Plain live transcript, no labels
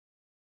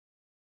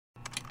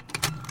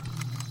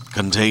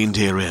Contained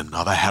herein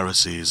are the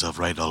heresies of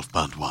Radolf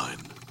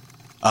Burntwine,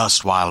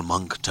 erstwhile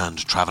monk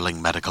turned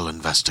traveling medical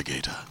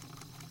investigator.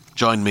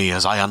 Join me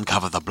as I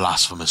uncover the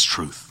blasphemous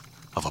truth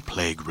of a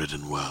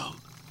plague-ridden world,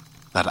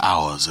 that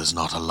ours is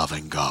not a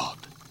loving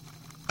God,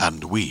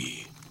 and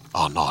we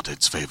are not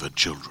its favored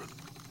children.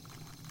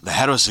 The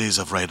Heresies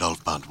of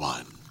Radolf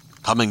Burntwine,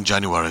 coming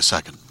January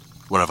 2nd,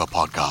 wherever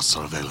podcasts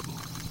are available.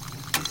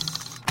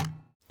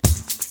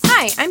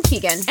 Hi, I'm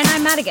Keegan. And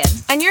I'm Madigan.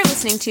 And you're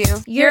listening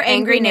to Your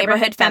Angry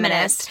Neighborhood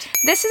Feminist.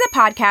 This is a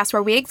podcast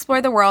where we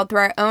explore the world through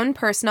our own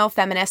personal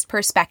feminist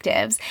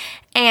perspectives.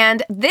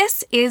 And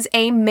this is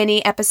a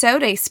mini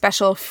episode, a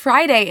special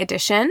Friday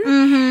edition.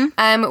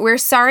 We're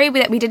sorry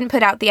that we didn't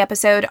put out the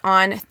episode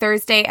on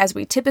Thursday as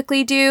we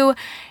typically do.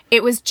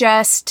 It was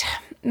just,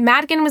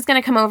 Madigan was going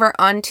to come over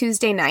on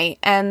Tuesday night,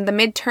 and the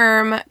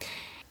midterm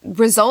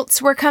results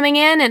were coming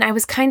in, and I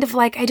was kind of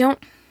like, I don't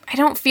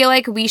feel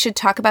like we should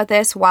talk about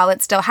this while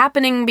it's still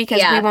happening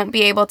because we won't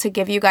be able to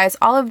give you guys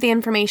all of the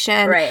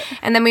information. Right.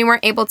 And then we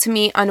weren't able to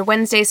meet on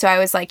Wednesday, so I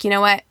was like, you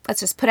know what?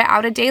 Let's just put it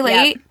out a day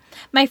late. Yep.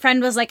 My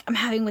friend was like, I'm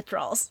having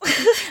withdrawals.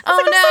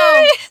 Oh,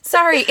 no.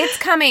 Sorry. It's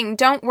coming.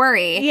 Don't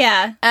worry.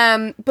 Yeah.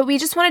 But we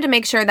just wanted to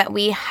make sure that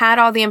we had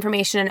all the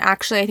information, and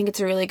actually I think it's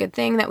a really good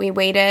thing that we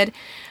waited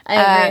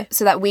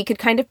so that we could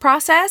kind of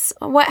process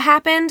what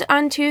happened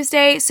on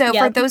Tuesday. So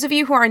for those of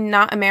you who are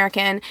not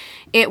American,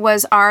 it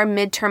was our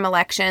midterm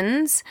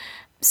elections.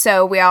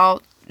 So we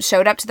all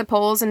showed up to the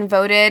polls and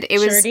voted. It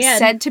was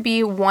said to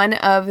be one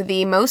of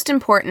the most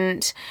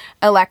important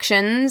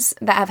elections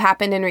that have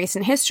happened in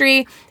recent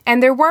history,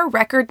 and there were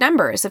record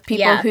numbers of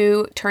people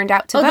who turned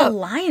out to vote. The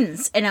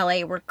lines in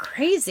LA were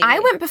crazy. I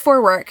went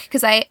before work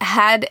because I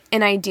had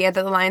an idea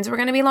that the lines were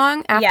going to be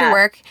long after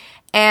work.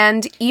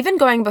 And even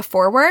going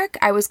before work,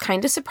 I was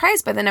kind of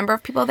surprised by the number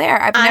of people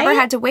there. I've never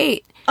had to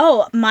wait.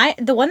 Oh,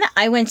 the one that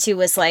I went to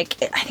was like,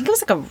 I think it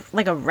was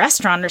like a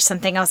restaurant or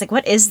something. I was like,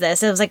 what is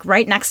this? It was like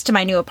right next to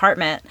my new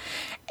apartment.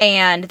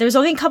 And there was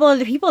only a couple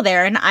other people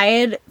there, and I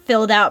had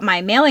filled out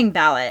my mailing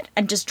ballot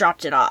and just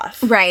dropped it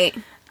off. Right.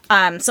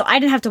 So I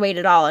didn't have to wait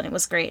at all, and it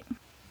was great.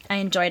 I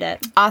enjoyed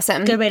it.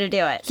 Awesome. Good way to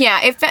do it. Yeah,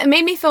 it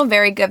made me feel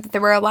very good that there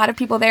were a lot of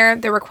people there.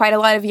 There were quite a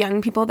lot of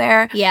young people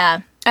there.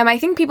 Yeah. I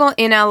think people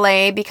in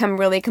LA become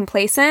really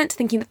complacent,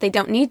 thinking that they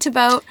don't need to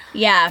vote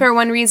for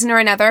one reason or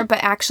another, but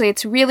actually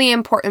it's really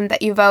important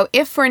that you vote,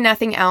 if for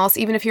nothing else,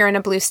 even if you're in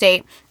a blue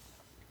state,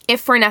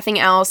 if for nothing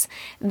else,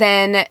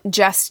 then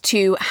just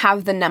to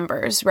have the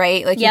numbers,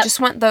 right? Like you just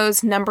want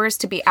those numbers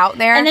to be out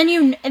there. And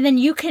then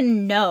you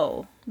can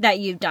know that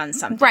you've done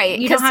something. Right.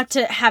 You don't have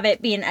to have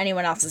it be in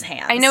anyone else's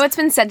hands. I know it's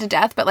been said to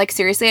death, but like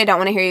seriously, I don't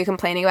want to hear you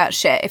complaining about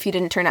shit if you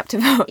didn't turn up to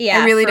vote. Yeah,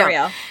 I really for don't.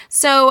 real.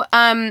 So,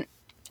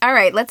 all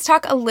right, let's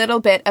talk a little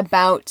bit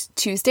about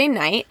Tuesday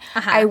night.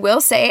 I will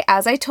say,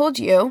 as I told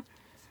you,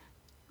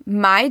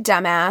 my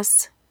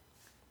dumbass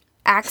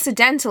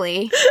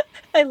accidentally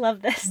I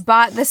love this.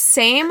 bought the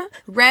same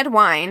red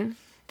wine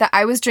that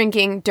I was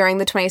drinking during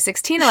the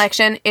 2016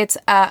 election. It's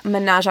a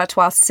Menage a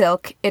Trois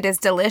Silk. It is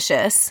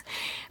delicious,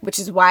 which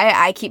is why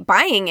I keep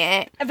buying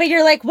it. But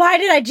you're like, why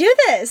did I do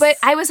this? But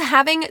I was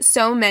having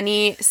so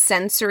many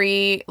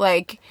sensory,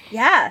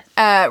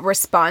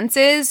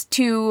 responses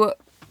to...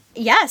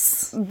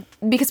 Yes.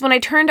 Because when I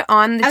turned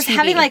on the TV... I was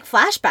having,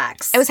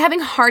 flashbacks. I was having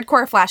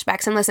hardcore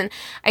flashbacks. And listen,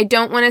 I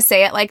don't want to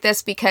say it like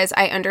this because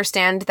I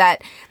understand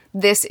that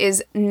this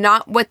is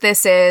not what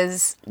this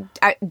is.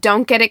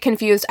 Don't get it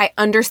confused. I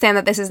understand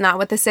that this is not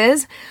what this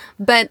is.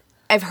 But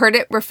I've heard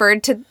it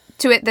referred to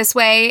it this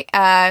way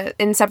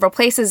in several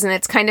places. And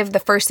it's kind of the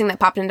first thing that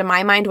popped into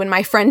my mind when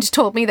my friend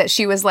told me that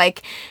she was,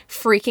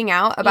 freaking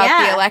out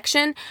about the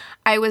election.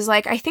 I was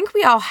like, I think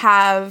we all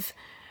have...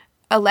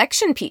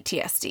 election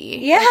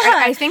PTSD. Yeah.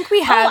 I think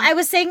we have... Oh, I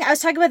was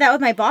talking about that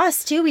with my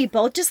boss, too. We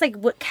both just,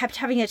 kept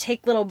having to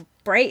take little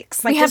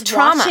breaks. We have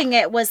trauma. Watching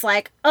it was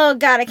like, oh,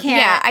 God, I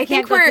can't. Yeah, I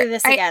can't go through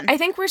this again. I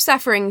think we're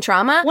suffering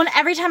trauma. When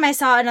every time I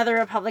saw another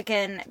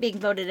Republican being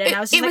voted in, I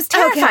was just it was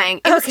terrifying.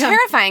 Okay. It was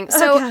terrifying.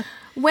 So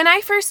when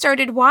I first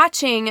started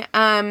watching,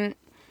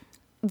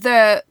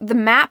 the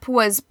map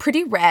was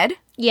pretty red.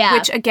 Yeah.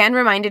 Which, again,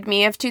 reminded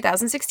me of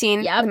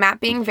 2016. Yep. The map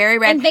being very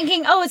red. And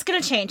thinking, oh, it's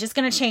going to change. It's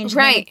going to change.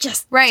 Right. And it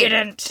just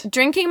didn't.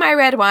 Drinking my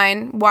red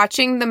wine,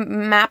 watching the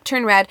map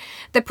turn red.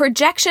 The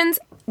projections,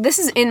 this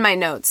is in my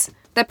notes.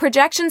 The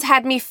projections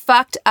had me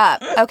fucked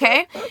up,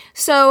 okay?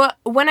 So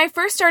when I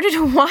first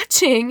started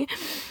watching,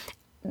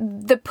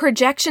 the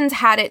projections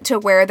had it to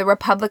where the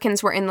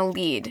Republicans were in the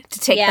lead to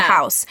take the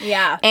House.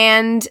 Yeah.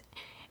 And...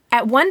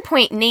 at one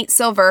point, Nate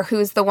Silver,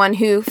 who's the one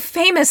who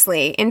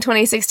famously in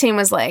 2016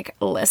 was like,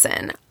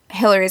 listen,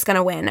 Hillary's going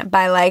to win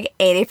by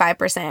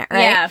 85%, right?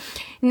 Yeah.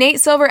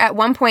 Nate Silver at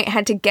one point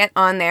had to get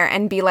on there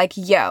and be like,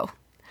 yo,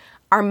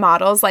 our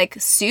model's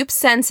soup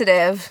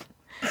sensitive,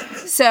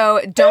 so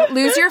don't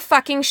lose your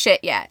fucking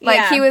shit yet.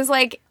 He was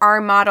like,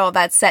 our model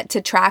that's set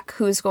to track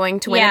who's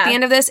going to win at the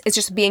end of this is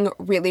just being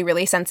really,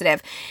 really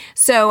sensitive.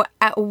 So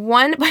at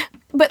one,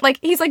 but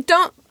he's like,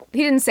 don't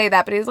he didn't say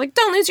that, but he was like,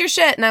 don't lose your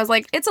shit. And I was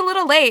like, it's a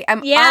little late.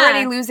 I'm Yeah.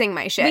 already losing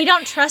my shit. We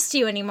don't trust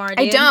you anymore, dude.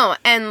 I don't.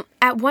 And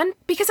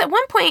because at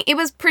one point it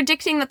was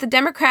predicting that the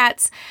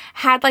Democrats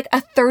had like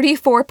a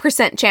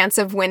 34% chance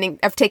of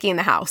taking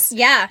the House.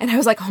 Yeah. And I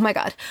was like, oh my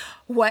God,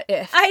 what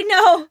if? I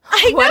know.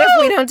 What if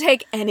we don't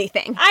take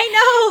anything?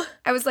 I know.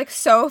 I was like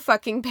so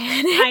fucking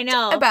panicked I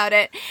know. about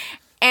it.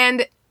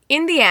 And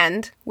in the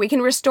end, we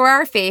can restore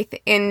our faith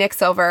in Nick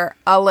Silver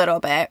a little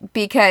bit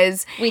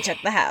because We took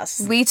the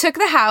House. we took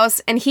the House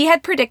and he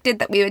had predicted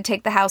that we would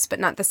take the House but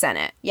not the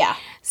Senate. Yeah.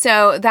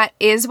 So that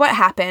is what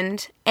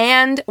happened.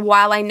 And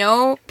while I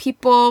know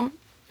people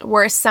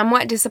were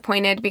somewhat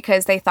disappointed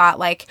because they thought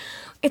like,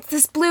 it's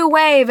this blue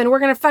wave and we're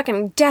going to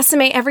fucking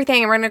decimate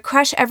everything and we're going to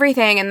crush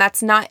everything, and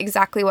that's not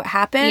exactly what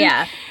happened.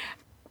 Yeah.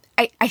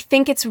 I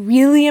think it's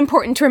really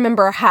important to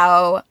remember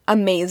how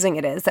amazing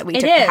it is that we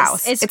took the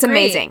House. It's great.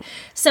 amazing.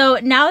 So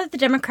now that the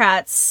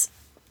Democrats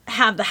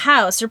have the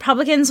House,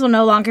 Republicans will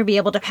no longer be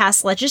able to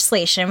pass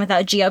legislation with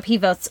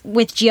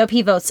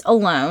GOP votes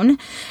alone.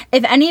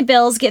 If any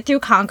bills get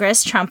through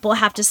Congress, Trump will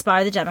have to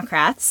spar the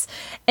Democrats,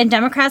 and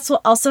Democrats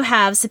will also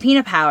have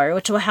subpoena power,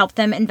 which will help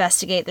them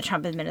investigate the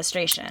Trump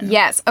administration.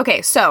 Yes.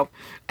 Okay, so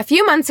a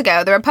few months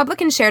ago, the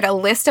Republicans shared a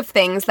list of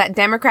things that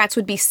Democrats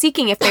would be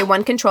seeking if they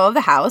won control of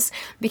the House,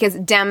 because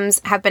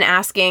Dems have been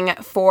asking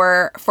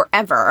for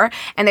forever,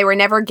 and they were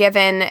never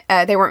given,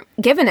 they weren't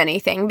given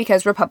anything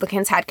because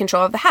Republicans had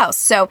control of the House.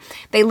 So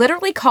they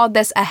literally called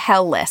this a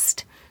hell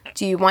list.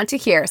 Do you want to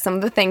hear some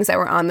of the things that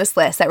were on this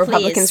list that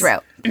Republicans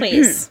wrote?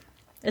 Please.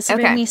 This would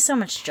Okay. bring me so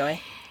much joy.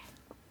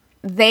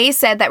 They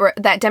said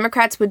that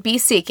Democrats would be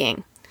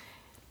seeking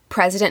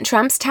President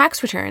Trump's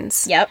tax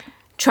returns. Yep.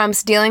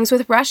 Trump's dealings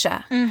with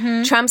Russia,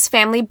 Trump's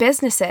family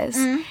businesses,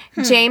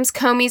 James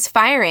Comey's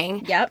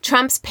firing, Yep.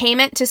 Trump's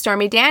payment to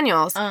Stormy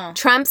Daniels,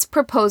 Trump's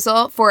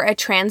proposal for a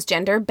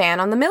transgender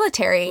ban on the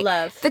military,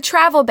 Love. the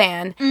travel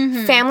ban,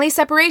 family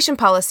separation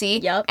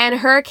policy, Yep. and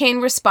hurricane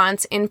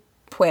response in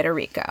Puerto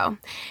Rico.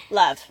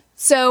 Love.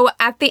 So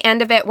at the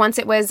end of it, once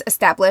it was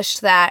established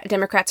that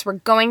Democrats were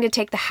going to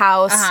take the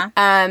House,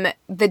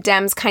 the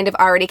Dems kind of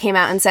already came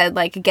out and said,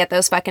 like, get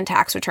those fucking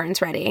tax returns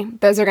ready.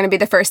 Those are going to be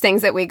the first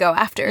things that we go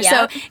after.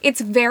 Yep. So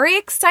it's very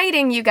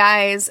exciting, you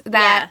guys,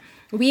 that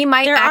we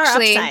might There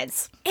actually... are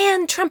upsides.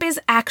 And Trump is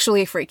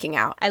actually freaking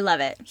out. I love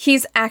it.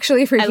 He's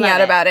actually freaking love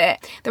out it. about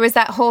it. There was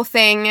that whole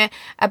thing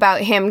about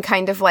him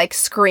kind of like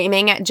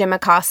screaming at Jim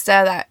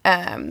Acosta,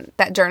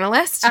 that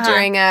journalist,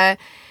 during a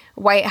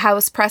White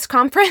House press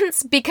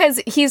conference, because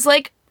he's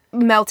like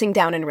melting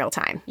down in real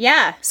time.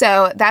 Yeah.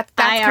 So that's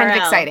kind of IRL,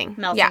 exciting.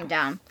 Melting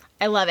down.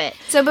 I love it.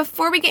 So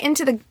before we get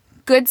into the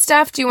good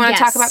stuff, do you want to Yes.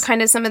 talk about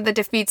kind of some of the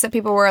defeats that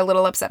people were a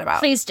little upset about?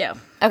 Please do.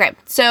 Okay,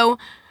 so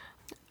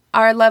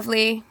our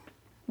lovely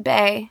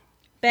Beto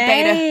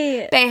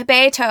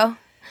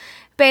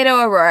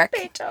O'Rourke.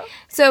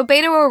 So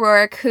Beto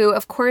O'Rourke, who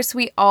of course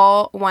we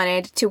all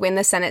wanted to win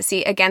the Senate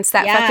seat against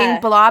that Yeah.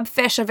 fucking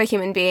blobfish of a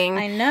human being,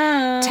 I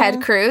know.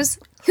 Ted Cruz,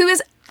 who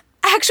is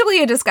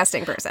actually a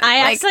disgusting person.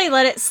 I Like, actually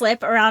let it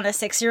slip around a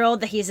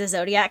 6-year-old that he's a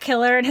Zodiac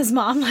killer, and his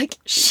mom like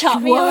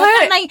shot me.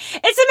 What? I'm like,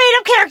 it's a made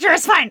up character.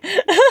 It's fine.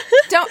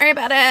 don't worry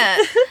about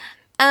it.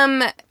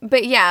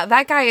 But yeah,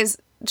 that guy is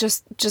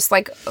just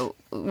like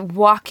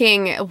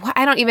walking.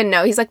 I don't even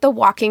know. He's like the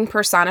walking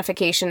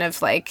personification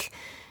of like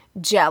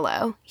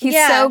Jell-O. He's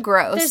so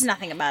gross. There's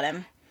nothing about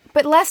him.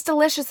 But less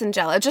delicious than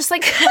Jell-O. Just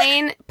like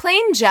plain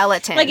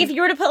gelatin. Like if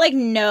you were to put like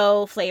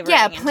no flavor.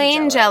 Yeah,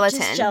 plain gelatin.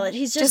 Just gelatin.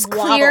 He's just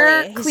clear,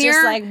 wobbly. He's clear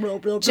just like blah, blah,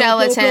 blah,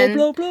 gelatin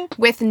blah, blah, blah, blah.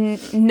 with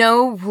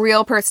no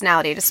real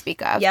personality to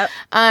speak of. Yep.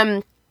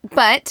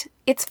 But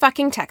it's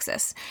fucking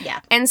Texas. Yeah.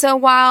 And so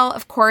while,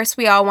 of course,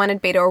 we all wanted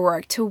Beto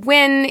O'Rourke to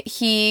win,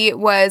 he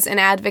is an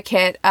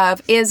advocate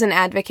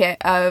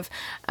of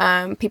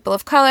people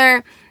of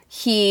color.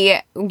 He,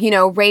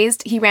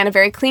 ran a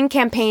very clean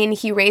campaign.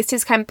 He raised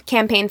his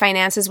campaign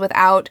finances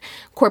without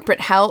corporate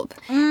help,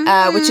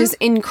 which is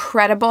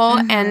incredible.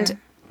 And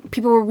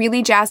people were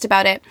really jazzed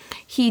about it.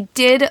 He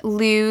did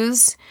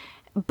lose,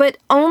 but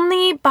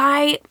only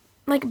by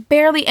like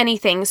barely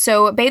anything.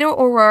 So Beto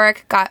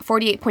O'Rourke got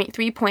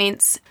 48.3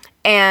 points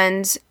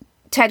and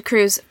Ted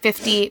Cruz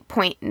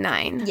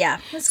 50.9. Yeah.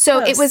 That's So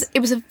close. it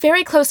was a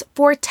very close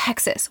for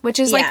Texas, which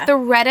is Yeah. like the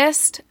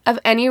reddest of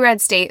any red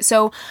state.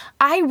 So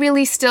I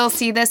really still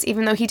see this,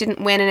 even though he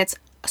didn't win and it's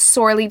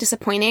sorely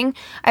disappointing.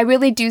 I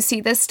really do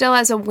see this still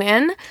as a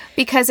win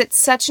because it's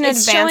such an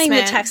It's advancement.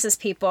 showing the Texas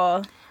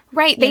people.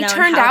 Right, they and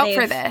turned how out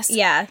for they've- this.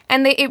 yeah.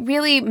 And it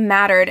really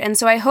mattered. And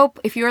so I hope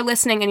if you're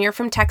listening and you're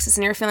from Texas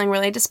and you're feeling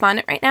really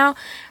despondent right now,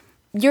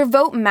 your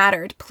vote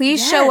mattered.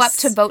 Please show up Yes.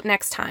 to vote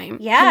next time.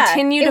 Yeah.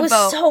 Continue to it was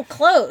vote. so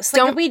close. Like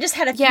Don't- if we just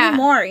had a few yeah.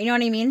 more, you know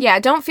what I mean? Yeah,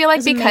 don't feel like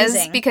was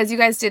amazing. because you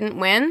guys didn't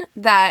win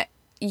that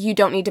you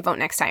don't need to vote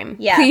next time.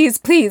 Yeah. Please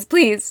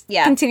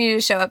Yeah. continue to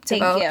show up to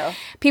Thank vote. you.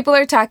 People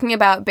are talking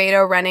about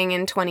Beto running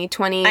in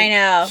 2020. I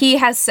know. He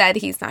has said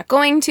he's not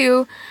going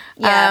to.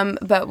 Yeah.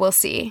 But we'll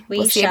see. We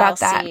We'll see shall about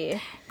that.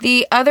 see.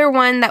 The other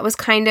one that was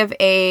kind of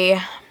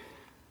a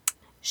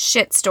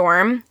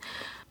shitstorm,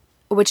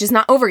 which is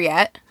not over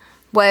yet,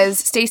 was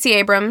Stacey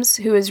Abrams,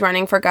 who is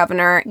running for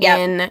governor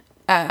in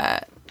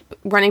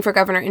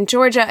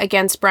Georgia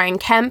against Brian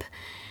Kemp.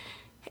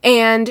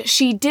 And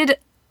she did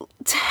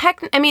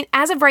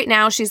as of right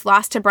now, she's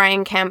lost to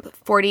Brian Kemp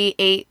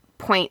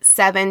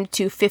 48.7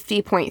 to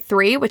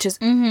 50.3, which is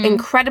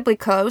incredibly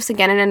close,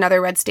 again, in another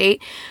red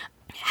state.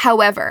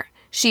 However,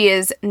 she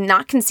is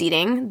not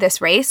conceding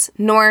this race,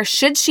 nor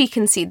should she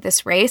concede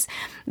this race,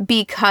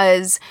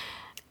 because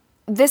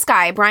this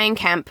guy, Brian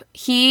Kemp,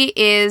 he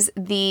is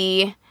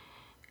the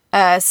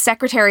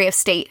Secretary of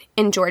State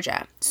in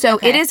Georgia. So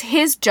it is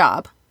his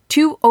job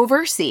to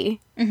oversee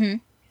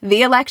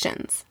the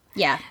elections.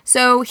 Yeah.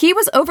 So he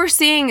was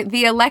overseeing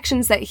the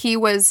elections that he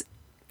was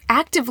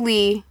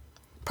actively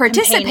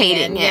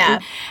participating in. Yeah.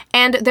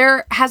 And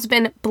there has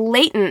been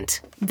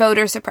blatant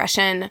voter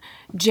suppression,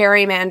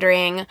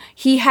 gerrymandering.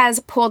 He has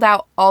pulled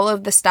out all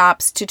of the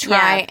stops to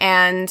try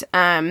and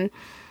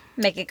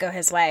make it go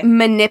his way.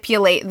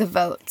 Manipulate the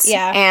votes.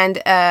 Yeah.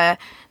 And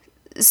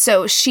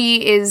so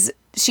she is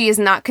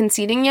not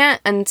conceding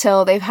yet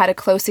until they've had a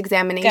close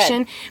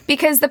examination. Good.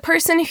 Because the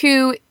person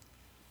who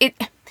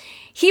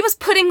he was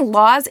putting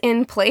laws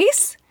in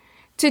place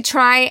to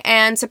try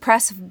and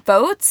suppress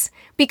votes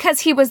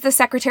because he was the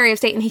Secretary of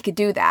State and he could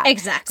do that.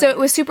 Exactly. So it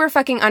was super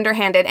fucking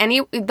underhanded. And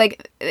he,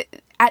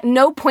 at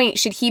no point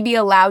should he be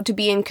allowed to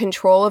be in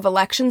control of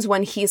elections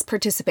when he's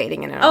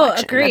participating in an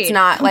election. Agreed. That's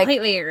not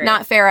Completely agree.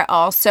 Not fair at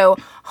all. So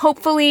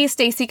hopefully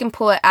Stacey can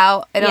pull it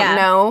out. I don't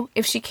know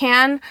if she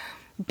can,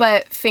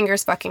 but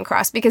fingers fucking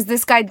crossed because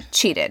this guy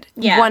cheated.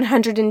 Yeah.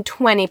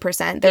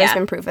 120%. There's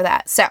been proof of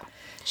that. So.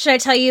 Should I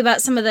tell you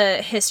about some of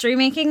the history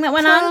making that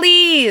went on?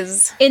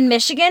 Please. In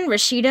Michigan,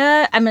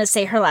 Rashida, I'm going to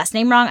say her last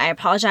name wrong. I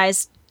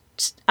apologize.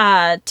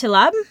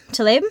 Tlaib?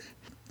 Tlaib?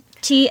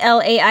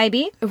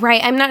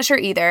 Right. I'm not sure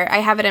either. I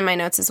have it in my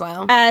notes as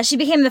well. She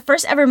became the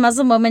first ever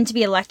Muslim woman to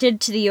be elected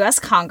to the U.S.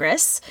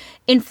 Congress.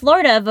 In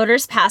Florida,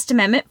 voters passed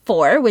Amendment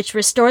 4, which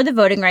restored the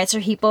voting rights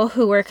for people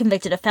who were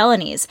convicted of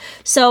felonies.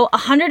 So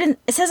it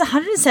says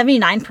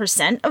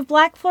 179% of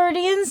Black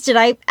Floridians. Did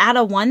I add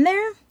a 1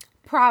 there?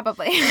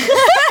 Probably.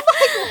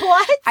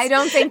 What? I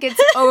don't think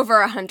it's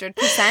over 100%,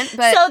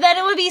 but... So then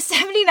it would be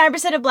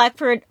 79% of Black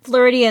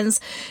Floridians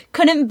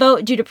couldn't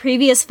vote due to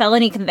previous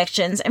felony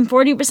convictions, and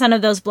 40%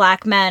 of those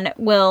Black men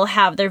will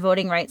have their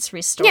voting rights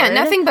restored. Yeah,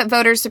 nothing but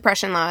voter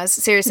suppression laws.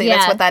 Seriously,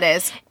 that's what that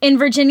is. In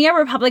Virginia,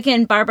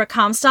 Republican Barbara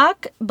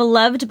Comstock,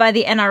 beloved by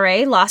the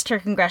NRA, lost her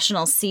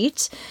congressional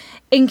seat.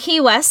 In Key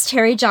West,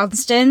 Terry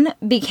Johnston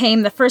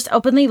became the first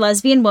openly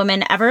lesbian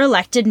woman ever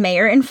elected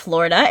mayor in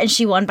Florida, and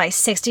she won by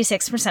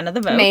 66% of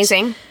the vote.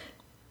 Amazing.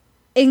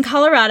 In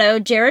Colorado,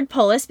 Jared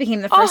Polis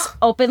became the first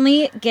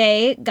openly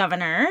gay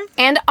governor.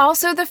 And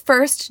also the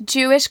first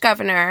Jewish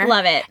governor.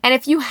 Love it. And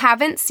if you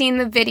haven't seen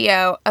the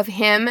video of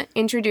him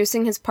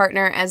introducing his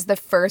partner as the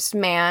first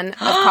man of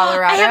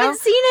Colorado. I haven't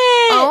seen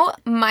it. Oh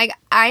my,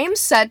 I am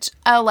such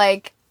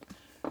a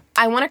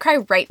I want to cry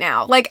right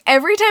now.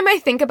 Every time I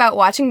think about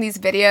watching these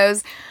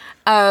videos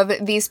of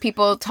these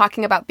people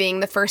talking about being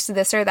the first to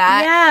this or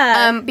that.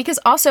 Yeah. Because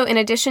also, in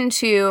addition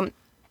to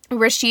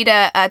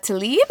Rashida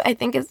Tlaib, I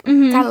think is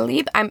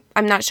Tlaib,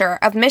 I'm not sure,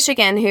 of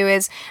Michigan, who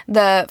is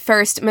the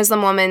first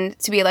Muslim woman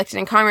to be elected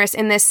in Congress,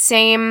 in this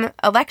same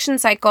election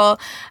cycle,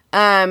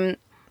 again,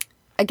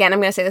 I'm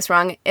going to say this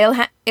wrong,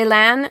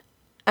 Ilhan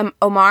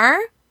Omar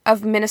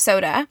of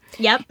Minnesota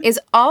is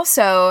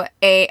also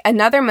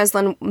another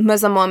Muslim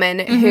woman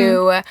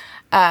who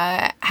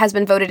has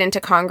been voted into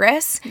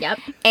Congress. Yep.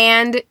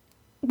 And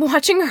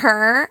watching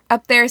her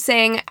up there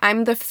saying,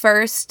 I'm the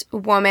first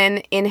woman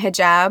in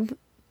hijab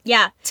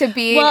to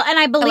be and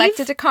I believe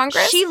elected to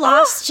Congress. She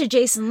lost to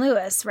Jason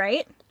Lewis,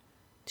 right?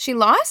 She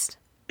lost?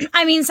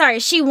 I mean, sorry,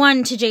 she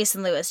won to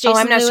Jason Lewis. Jason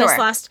I'm not Lewis sure.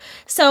 lost.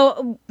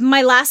 So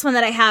my last one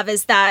that I have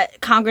is that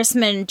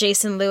Congressman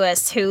Jason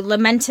Lewis, who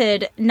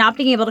lamented not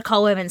being able to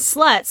call women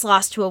sluts,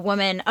 lost to a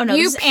woman. Oh no,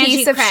 You this is Angie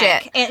piece of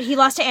Craig. shit. He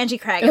lost to Angie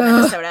Craig in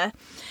Minnesota.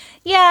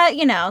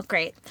 Yeah,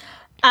 great.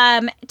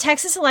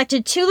 Texas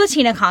elected 2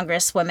 Latina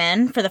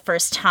congresswomen for the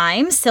first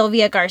time,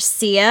 Sylvia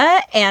Garcia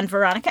and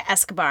Veronica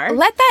Escobar.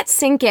 Let that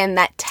sink in,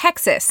 that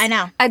Texas. I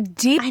know.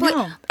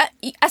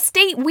 A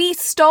state we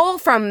stole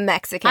from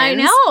Mexicans. I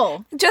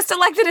know. Just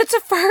elected its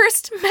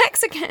first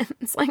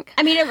Mexicans.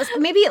 I mean, it was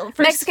maybe first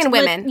Mexican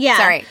women.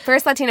 Sorry.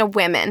 First Latina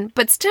women.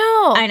 But still.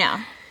 I know.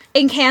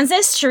 In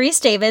Kansas,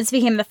 Sharice Davids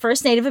became the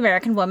first Native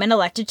American woman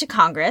elected to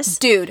Congress.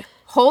 Dude,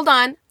 hold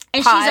on.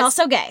 And Pause. she's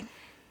also gay.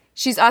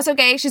 She's also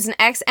gay. She's an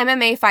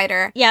ex-MMA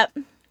fighter. Yep.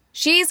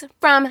 She's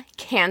from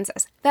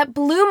Kansas. That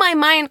blew my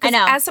mind. I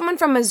know. As someone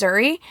from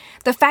Missouri,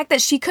 the fact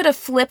that she could have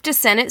flipped a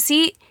Senate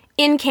seat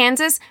in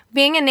Kansas,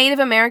 being a Native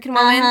American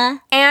woman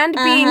and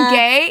being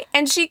gay,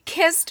 and she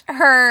kissed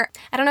her,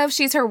 I don't know if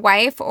she's her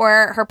wife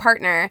or her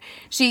partner,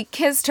 she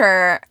kissed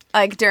her,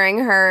 during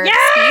her speech.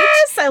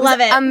 Yes! I love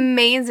it.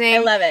 Amazing. I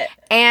love it.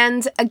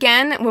 And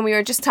again, when we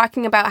were just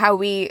talking about how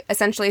we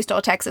essentially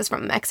stole Texas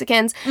from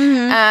Mexicans,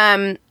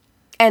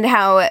 and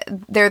how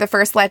they're the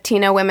first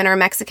Latino women or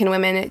Mexican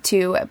women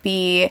to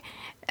be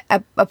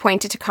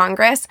appointed to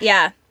Congress.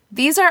 Yeah.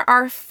 These are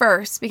our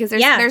first, because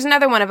there's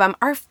another one of them,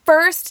 our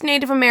first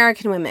Native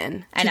American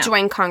women to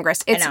join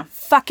Congress. It's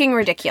fucking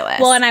ridiculous.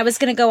 Well, and I was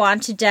going to go on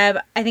to Deb,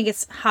 I think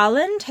it's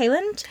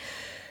Haaland?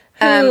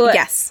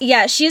 Yes.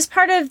 Yeah, she is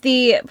part of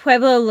the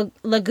Pueblo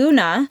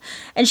Laguna,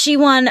 and she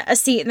won a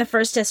seat in the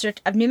 1st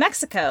District of New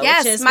Mexico,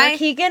 which is where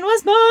Keegan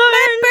was born.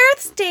 My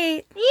birth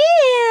state.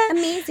 Yeah.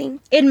 Amazing.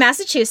 In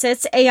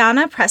Massachusetts,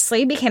 Ayanna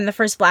Pressley became the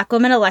first Black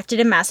woman elected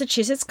in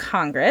Massachusetts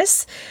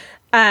Congress.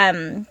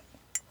 So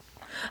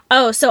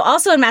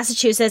also in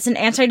Massachusetts, an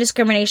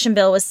anti-discrimination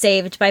bill was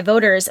saved by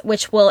voters,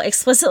 which will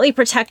explicitly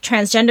protect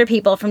transgender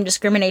people from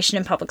discrimination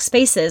in public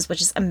spaces,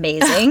 which is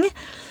amazing.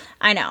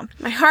 I know.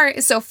 My heart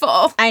is so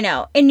full. I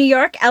know. In New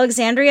York,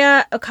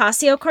 Alexandria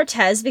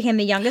Ocasio-Cortez became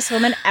the youngest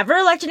woman ever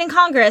elected in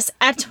Congress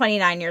at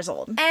 29 years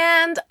old.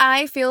 And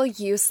I feel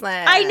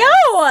useless. I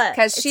know!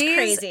 Because she's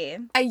crazy.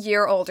 A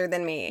year older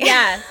than me.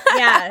 Yeah,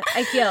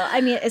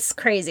 it's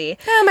crazy.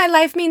 Oh, my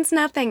life means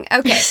nothing.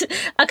 Okay.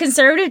 A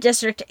conservative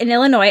district in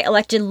Illinois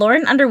elected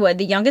Lauren Underwood,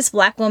 the youngest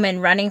Black woman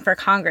running for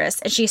Congress,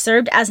 and she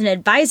served as an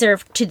advisor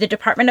to the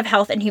Department of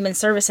Health and Human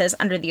Services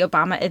under the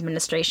Obama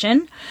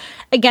administration.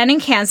 Again in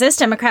Kansas,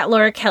 Democrat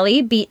Laura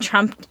Kelly beat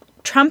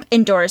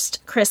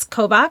Trump-endorsed Chris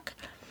Kobach.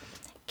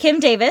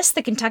 Kim Davis,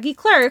 the Kentucky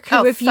clerk,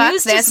 who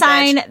refused to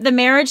sign the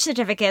marriage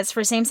certificates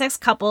for same-sex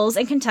couples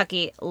in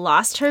Kentucky,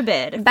 lost her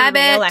bid for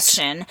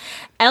re-election.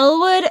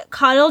 Elwood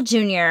Caudill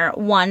Jr.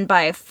 won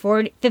by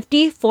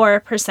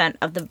 54%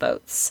 of the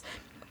votes.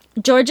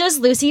 Georgia's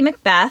Lucy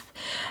Macbeth,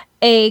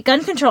 a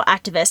gun control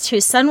activist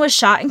whose son was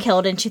shot and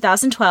killed in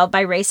 2012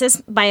 by a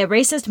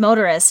racist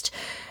motorist,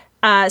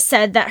 who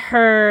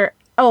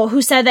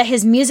said that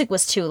his music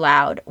was too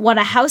loud, won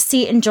a House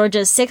seat in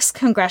Georgia's 6th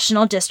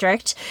congressional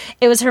district.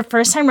 It was her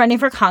first time running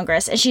for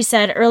Congress, and she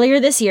said earlier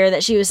this year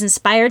that she was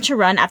inspired to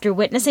run after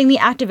witnessing the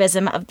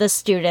activism of the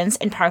students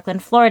in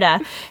Parkland, Florida,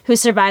 who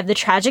survived the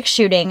tragic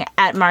shooting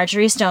at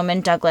Marjorie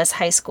Stoneman Douglas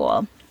High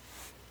School.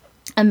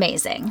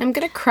 Amazing. I'm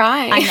gonna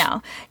cry. I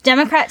know.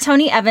 Democrat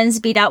Tony Evans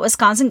beat out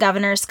Wisconsin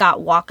Governor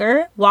Scott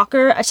Walker.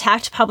 Walker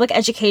attacked public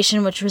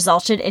education, which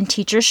resulted in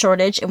teacher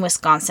shortage in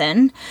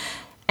Wisconsin.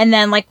 And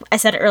then, like I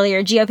said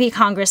earlier, GOP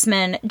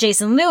Congressman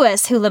Jason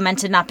Lewis, who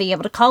lamented not being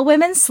able to call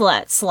women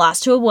sluts,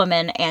 lost to a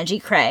woman,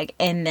 Angie Craig,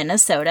 in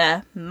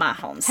Minnesota, my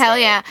home state. Hell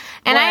yeah.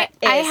 And I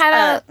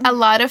had a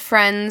lot of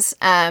friends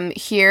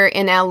here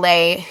in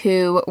LA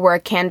who were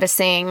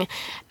canvassing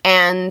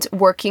and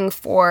working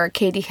for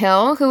Katie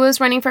Hill, who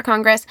was running for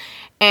Congress,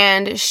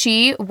 and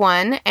she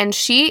won, and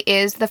she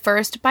is the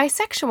first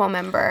bisexual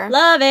member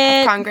of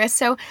Congress.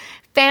 So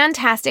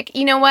fantastic.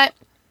 You know what?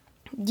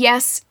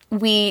 Yes,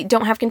 we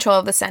don't have control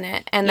of the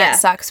Senate, and that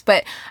sucks,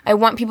 but I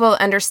want people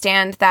to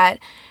understand that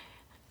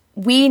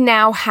we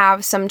now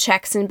have some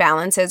checks and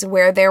balances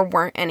where there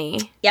weren't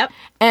any. Yep.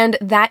 And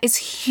that is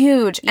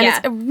huge. And it's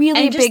a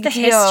really big deal. And just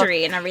the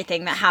history and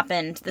everything that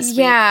happened this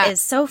week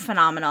is so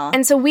phenomenal.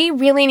 And so we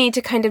really need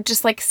to kind of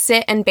just like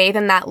sit and bathe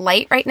in that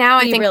light right now.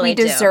 I think we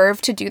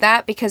deserve to do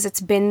that because it's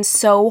been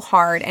so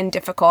hard and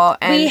difficult.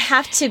 And we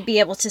have to be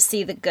able to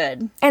see the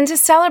good. And to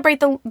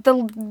celebrate the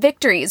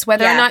victories,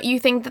 whether or not you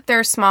think that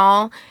they're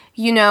small.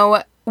 You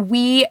know,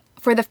 we,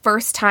 for the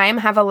first time,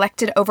 have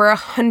elected over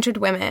 100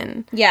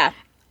 women. Yeah.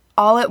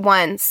 All at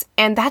once.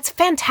 And that's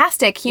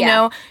fantastic. You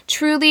know,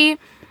 truly,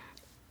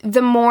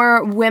 the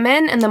more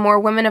women and the more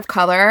women of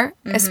color,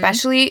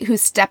 especially, who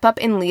step up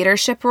in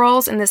leadership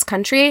roles in this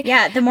country.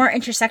 Yeah, the more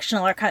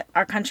intersectional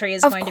our country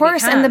is going to become. Of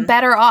course, and the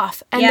better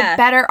off. And the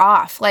better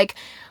off. Like,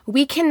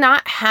 we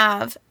cannot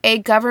have a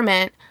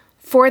government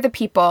for the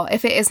people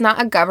if it is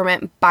not a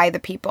government by the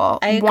people.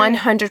 I agree.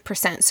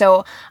 100%.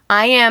 So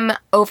I am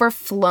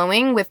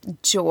overflowing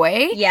with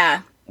joy.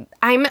 Yeah.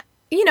 I'm,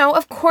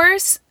 of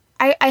course,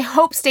 I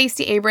hope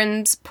Stacey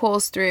Abrams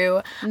pulls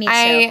through. Me too.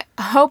 I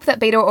hope that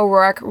Beto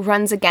O'Rourke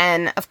runs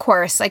again, of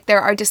course. Like, there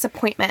are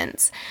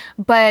disappointments.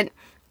 But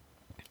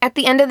at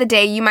the end of the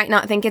day, you might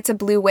not think it's a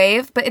blue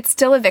wave, but it's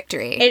still a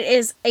victory. It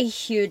is a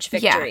huge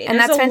victory. Yeah, and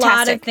that's fantastic.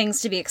 There's a lot of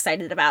things to be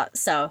excited about,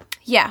 so.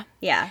 Yeah.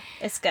 Yeah,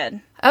 it's good.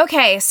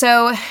 Okay,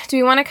 so do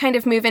we want to kind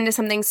of move into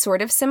something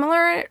sort of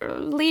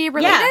similarly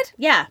related?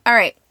 Yeah. All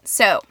right,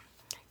 so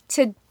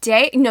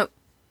today or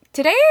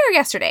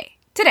yesterday?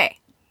 Today.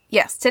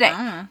 Yes, today.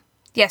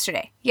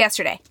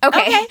 Yesterday.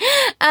 Okay.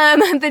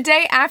 The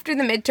day after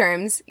the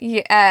midterms,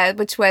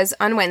 which was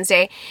on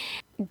Wednesday,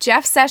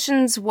 Jeff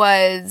Sessions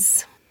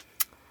was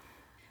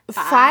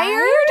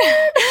fired?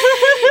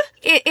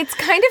 It's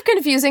kind of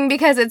confusing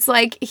because it's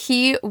like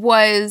he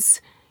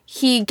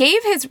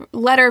gave his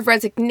letter of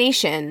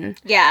resignation.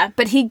 Yeah.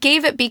 But he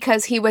gave it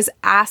because he was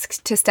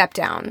asked to step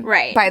down.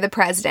 Right. By the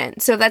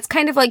president. So that's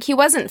kind of like he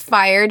wasn't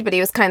fired, but he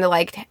was kind of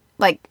like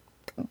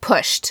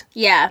pushed.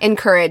 Yeah.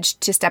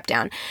 Encouraged to step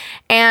down.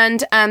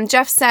 And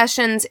Jeff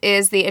Sessions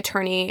is the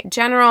Attorney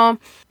General.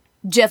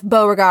 Jeff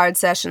Beauregard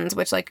Sessions,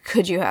 which, like,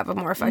 could you have a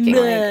more fucking,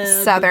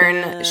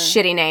 southern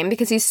shitty name?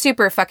 Because he's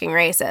super fucking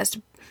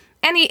racist.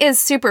 And he is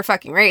super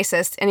fucking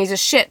racist, and he's a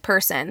shit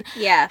person.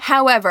 Yeah.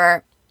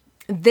 However,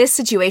 this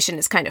situation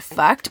is kind of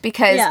fucked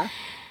because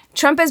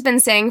Trump has been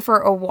saying for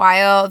a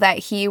while that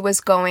he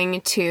was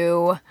going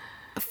to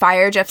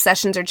fire Jeff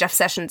Sessions, or Jeff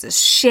Sessions is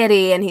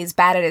shitty and he's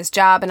bad at his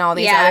job and all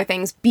these other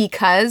things,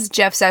 because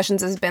Jeff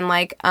Sessions has been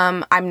like,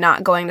 I'm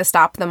not going to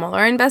stop the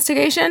Mueller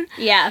investigation.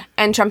 Yeah.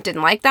 And Trump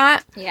didn't like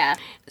that. Yeah.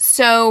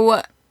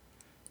 So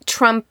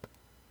Trump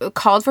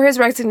called for his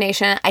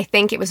resignation. I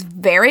think it was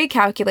very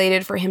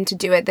calculated for him to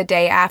do it the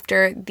day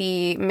after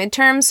the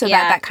midterms, so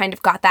that kind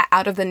of got that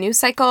out of the news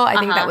cycle. I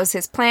think that was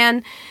his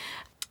plan.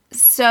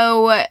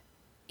 So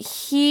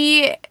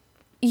he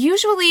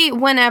usually,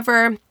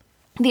 whenever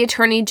the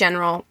attorney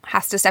general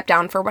has to step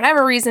down for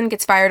whatever reason,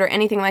 gets fired or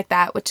anything like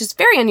that, which is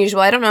very unusual.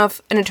 I don't know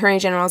if an attorney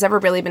general has ever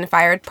really been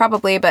fired,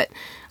 probably, but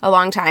a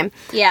long time.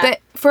 Yeah. But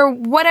for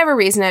whatever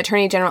reason, an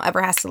attorney general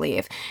ever has to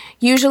leave.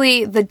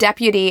 Usually the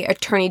deputy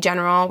attorney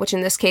general, which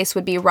in this case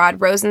would be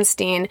Rod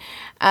Rosenstein,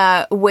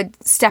 would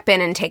step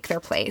in and take their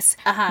place.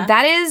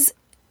 That is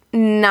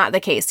not the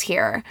case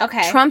here.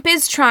 Okay. Trump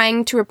is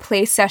trying to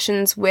replace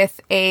Sessions with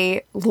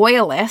a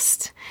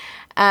loyalist,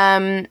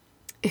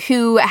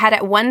 who had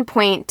at one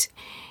point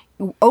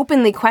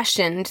openly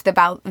questioned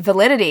the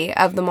validity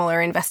of the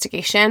Mueller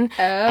investigation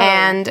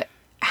and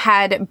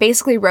had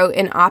basically wrote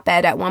an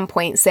op-ed at one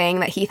point saying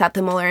that he thought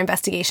the Mueller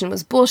investigation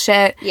was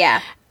bullshit.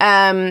 Yeah.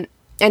 And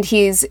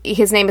his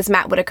name is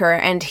Matt Whitaker,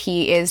 and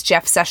he is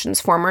Jeff Sessions'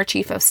 former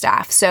chief of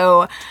staff.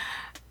 So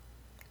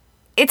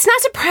it's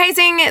not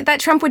surprising that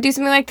Trump would do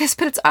something like this,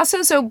 but it's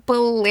also so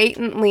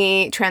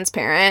blatantly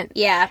transparent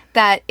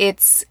that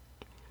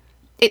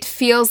it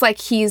feels like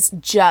he's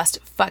just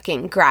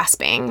fucking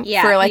grasping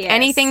for like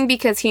anything,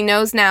 because he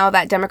knows now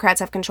that Democrats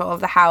have control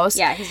of the House.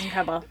 Yeah, he's in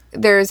trouble.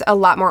 There's a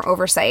lot more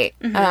oversight.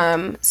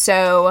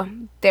 So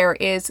there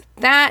is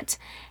that.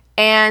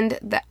 And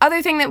the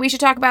other thing that we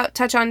should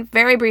touch on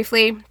very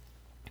briefly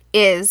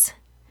is,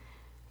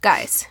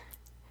 guys,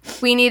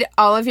 we need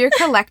all of your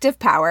collective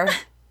power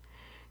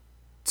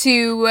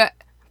to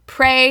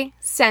pray,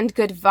 send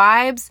good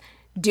vibes,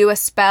 do a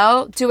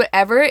spell, do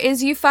whatever it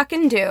is you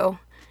fucking do.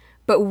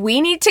 But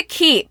we need to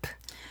keep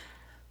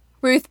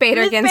Ruth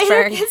Bader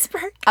Ginsburg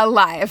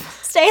alive.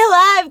 Stay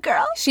alive,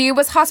 girl. She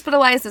was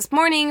hospitalized this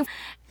morning,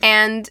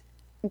 and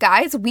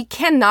guys, we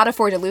cannot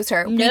afford to lose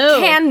her. No.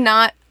 We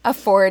cannot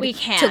afford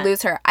to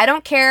lose her. I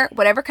don't care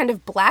whatever kind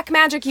of black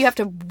magic you have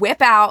to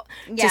whip out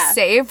to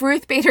save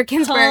Ruth Bader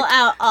Ginsburg. Pull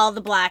out all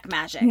the black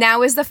magic.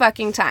 Now is the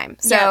fucking time.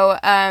 So,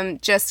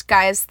 just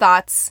guys,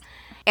 thoughts,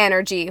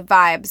 energy,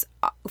 vibes,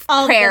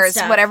 all prayers,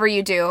 whatever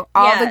you do,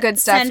 all the good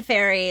stuff. Send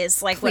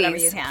fairies, like, whatever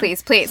you can.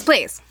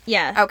 Please.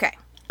 Yeah. Okay.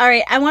 All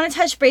right, I want to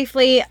touch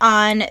briefly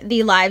on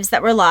the lives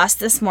that were lost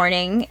this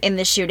morning in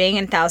the shooting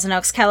in Thousand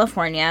Oaks,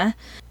 California.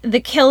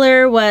 The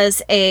killer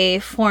was a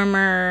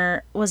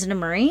former, was it a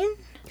Marine?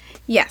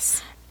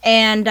 Yes.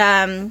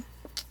 And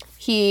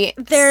he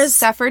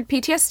suffered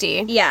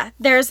PTSD. Yeah,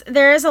 there's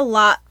a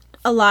lot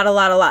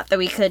that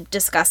we could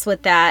discuss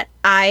with that.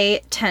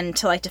 I tend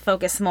to like to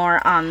focus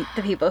more on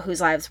the people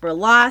whose lives were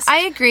lost. I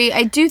agree.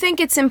 I do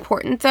think it's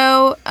important,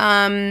 though,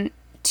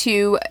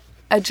 to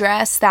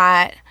address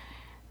that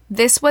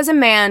this was a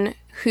man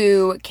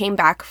who came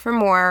back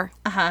from war,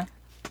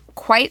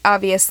 quite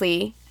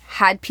obviously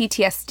had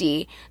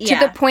PTSD, to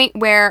the point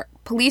where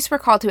police were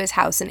called to his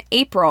house in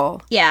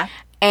April. Yeah.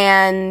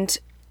 And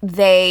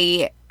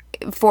they,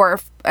 for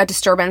one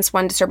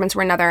disturbance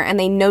or another, and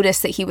they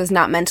noticed that he was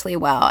not mentally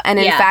well. And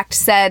in fact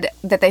said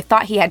that they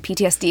thought he had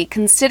PTSD,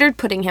 considered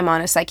putting him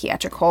on a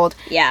psychiatric hold.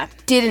 Yeah.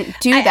 Didn't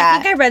do that.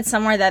 I think I read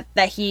somewhere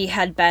that he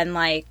had been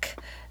like,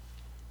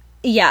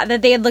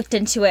 that they had looked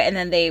into it and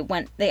then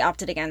they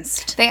opted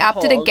against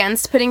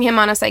against putting him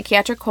on a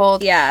psychiatric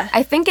hold. Yeah.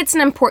 I think it's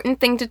an important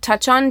thing to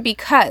touch on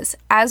because,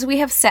 as we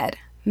have said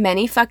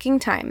many fucking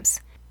times,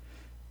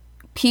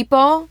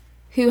 people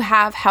who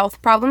have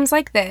health problems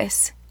like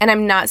this, and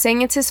I'm not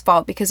saying it's his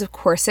fault because of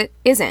course it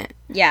isn't.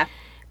 Yeah.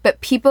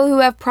 But people who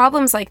have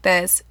problems like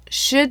this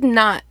should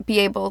not be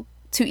able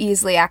to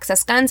easily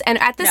access guns.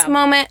 And at this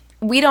moment,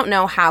 we don't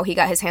know how he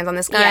got his hands on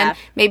this gun. Yeah.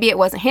 Maybe it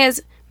wasn't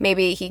his.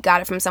 Maybe he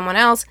got it from someone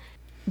else.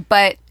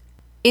 But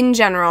in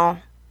general,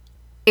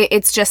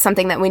 it's just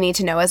something that we need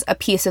to know as a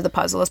piece of the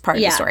puzzle, as part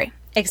of the story.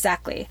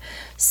 Exactly.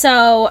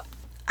 So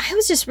I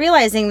was just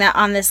realizing that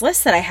on this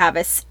list that I have,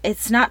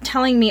 it's not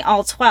telling me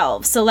all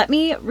 12. So let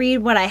me read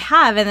what I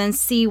have and then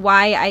see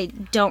why I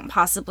don't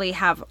possibly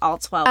have all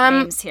 12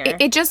 names here.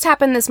 It just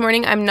happened this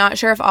morning. I'm not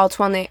sure if all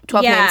 12 names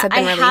have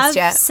been released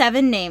yet. I have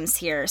 7 names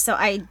here. So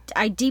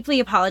I deeply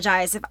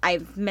apologize if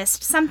I've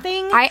missed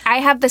something. I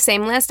have the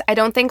same list. I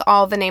don't think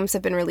all the names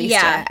have been released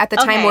yet at the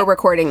time we're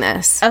recording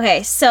this.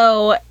 Okay,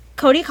 so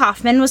Cody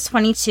Kaufman was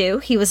 22.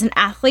 He was an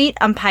athlete,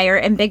 umpire,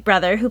 and Big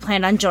Brother who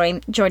planned on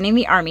joining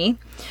the Army.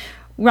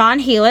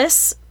 Ron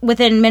Helis,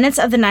 within minutes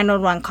of the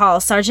 911 call,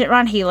 Sergeant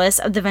Ron Helis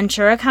of the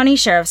Ventura County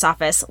Sheriff's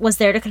Office was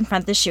there to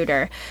confront the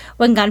shooter.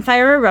 When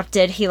gunfire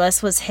erupted,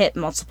 Helis was hit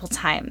multiple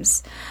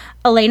times.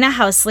 Elena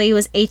Housley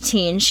was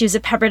 18. She was a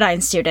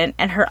Pepperdine student,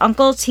 and her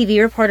uncle,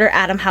 TV reporter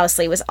Adam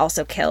Housley, was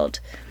also killed.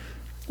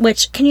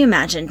 Which, can you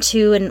imagine?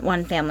 2 in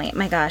one family.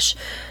 My gosh.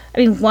 I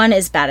mean, 1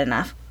 is bad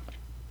enough.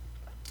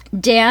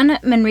 Dan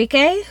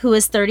Manrique, who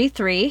is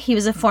 33. He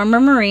was a former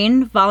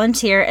Marine,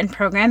 volunteer, and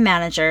program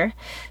manager.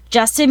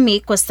 Justin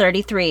Meek was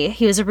 33.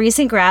 He was a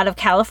recent grad of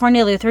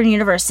California Lutheran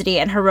University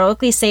and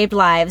heroically saved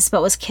lives,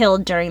 but was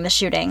killed during the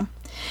shooting.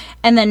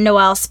 And then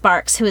Noel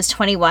Sparks, who is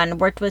 21,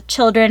 worked with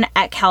children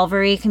at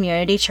Calvary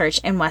Community Church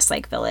in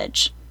Westlake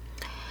Village.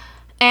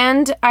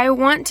 And I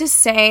want to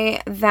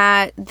say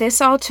that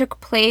this all took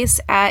place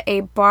at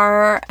a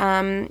bar,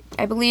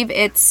 I believe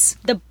it's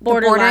The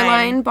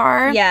Borderline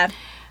bar. Yeah.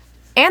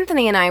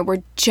 Anthony and I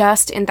were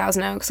just in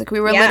Thousand Oaks. Like we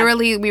were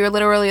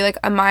literally like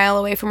a mile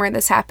away from where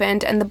this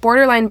happened. And the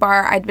Borderline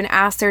bar, I'd been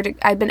asked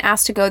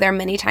to go there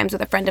many times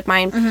with a friend of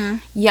mine.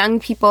 Mm-hmm. Young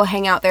people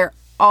hang out there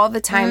all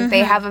the time. Mm-hmm. They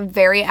have a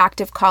very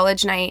active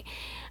college night,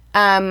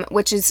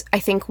 which is, I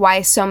think,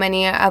 why so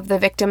many of the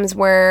victims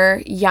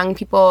were young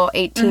people,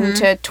 18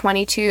 to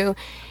 22.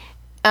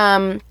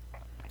 A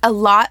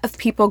lot of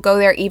people go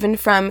there even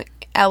from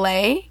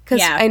LA,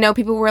 because I know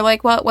people were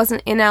like, well, it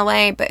wasn't in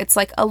LA, but it's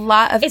like a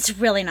lot of... It's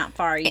really not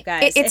far, you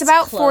guys. It's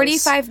about close.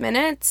 45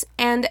 minutes,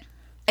 and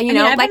you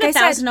know, like I said,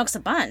 Thousand Oaks a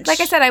bunch.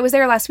 Like I said, I was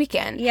there last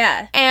weekend.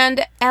 Yeah.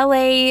 And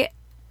LA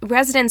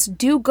residents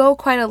do go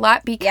quite a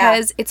lot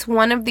because it's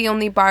one of the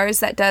only bars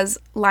that does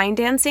line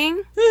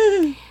dancing.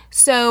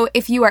 So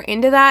if you are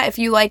into that, if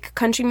you like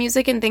country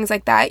music and things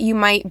like that, you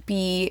might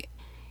be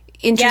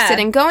interested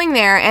in going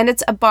there. And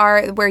it's a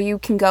bar where you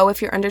can go if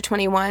you're under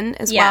 21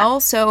 as well.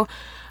 So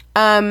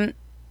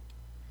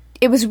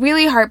it was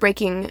really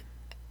heartbreaking.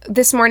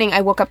 This morning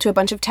I woke up to a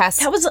bunch of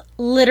tests. That was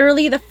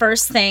literally the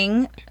first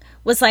thing.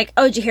 Was like,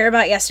 oh, did you hear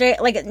about yesterday?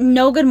 Like,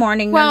 no good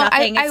morning, no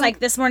nothing. It's like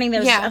this morning there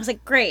was, I was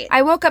like, great.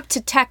 I woke up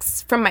to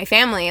texts from my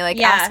family, like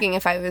asking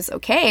if I was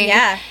okay.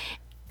 Yeah.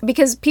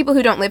 Because people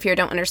who don't live here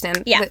don't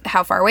understand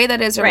how far away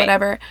that is or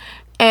whatever.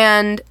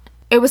 And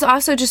it was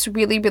also just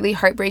really, really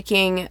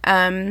heartbreaking.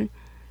 I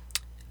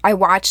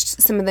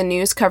watched some of the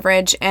news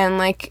coverage and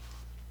like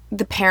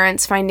the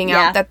parents finding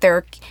out that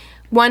their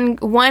one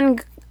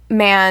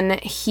man,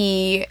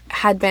 he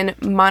had been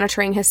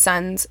monitoring his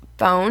son's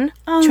phone,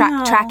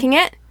 tracking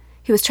it.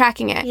 He was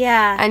tracking it.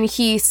 Yeah. And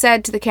he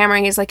said to the camera,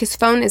 he's like, his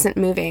phone isn't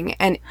moving.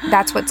 And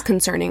that's what's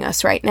concerning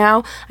us right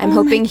now. I'm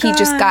hoping he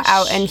just got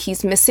out and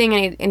he's missing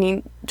and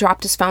he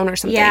dropped his phone or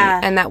something. Yeah.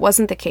 And that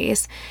wasn't the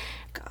case.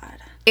 God.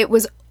 It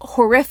was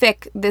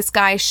horrific. This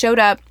guy showed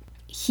up.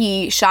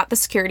 He shot the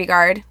security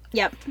guard.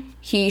 Yep.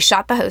 He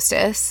shot the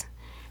hostess.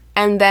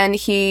 And then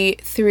he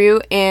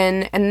threw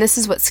in, and this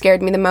is what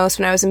scared me the most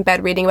when I was in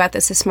bed reading about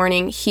this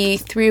morning, he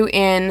threw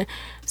in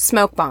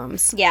smoke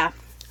bombs. Yeah.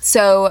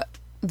 So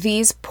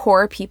these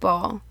poor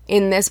people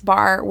in this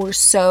bar were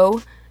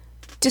so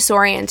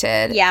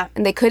disoriented. Yeah.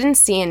 And they couldn't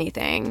see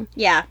anything.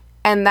 Yeah.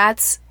 And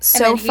that's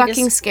so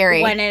fucking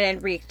scary. Went in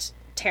and wreaked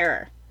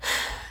terror.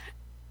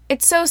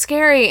 It's so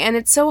scary, and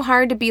it's so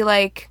hard to be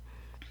like,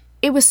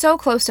 it was so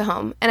close to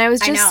home. And I was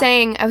just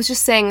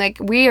saying, like,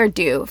 we are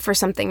due for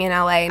something in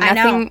LA.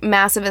 Nothing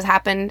massive has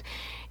happened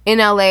in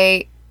LA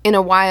in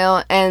a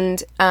while,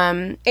 and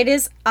it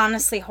is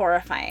honestly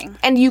horrifying.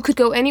 And you could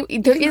go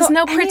there is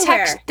no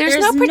protection. There's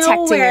no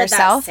protecting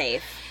yourself. That's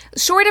safe.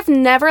 Short of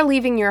never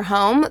leaving your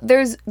home,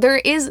 there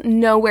is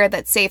nowhere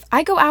that's safe.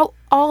 I go out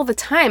all the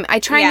time. I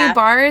try new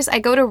bars. I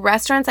go to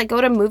restaurants. I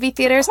go to movie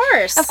theaters.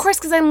 Of course,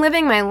 because I'm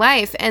living my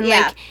life. And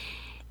like,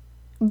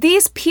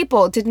 these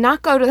people did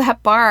not go to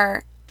that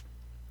bar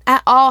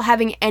at all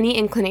having any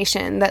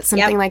inclination that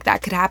something like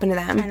that could happen to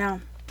them. I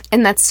know.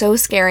 And that's so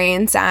scary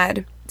and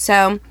sad.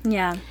 So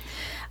yeah,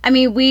 I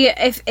mean,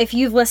 if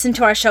you've listened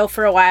to our show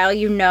for a while,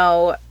 you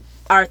know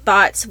our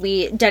thoughts.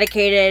 We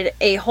dedicated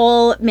a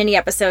whole mini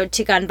episode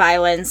to gun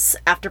violence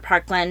after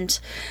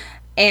Parkland,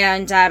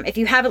 and if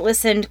you haven't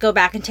listened, go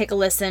back and take a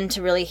listen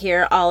to really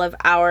hear all of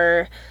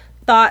our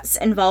thoughts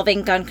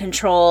involving gun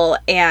control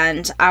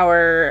and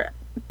our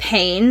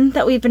pain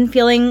that we've been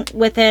feeling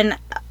within.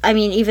 I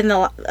mean,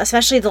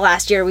 especially the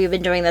last year, we've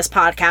been doing this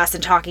podcast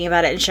and talking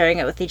about it and sharing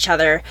it with each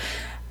other.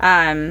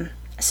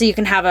 So you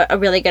can have a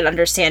really good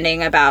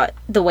understanding about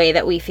the way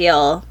that we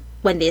feel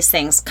when these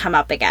things come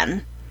up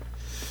again.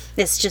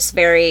 It's just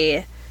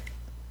very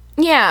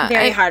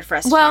hard for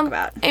us to talk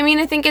about. I mean,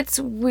 I think it's,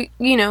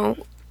 you know,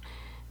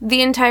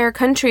 the entire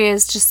country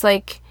is just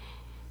like,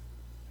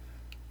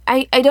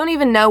 I don't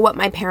even know what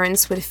my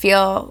parents would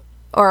feel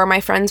or my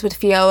friends would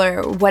feel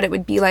or what it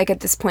would be like at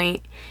this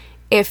point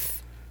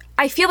if...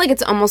 I feel like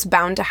it's almost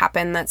bound to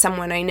happen that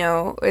someone I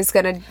know is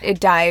going to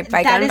die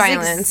by gun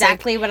violence. That is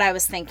exactly what I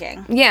was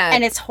thinking. Yeah.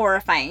 And it's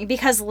horrifying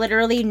because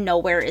literally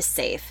nowhere is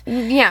safe.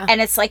 Yeah.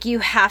 And it's like you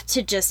have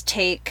to just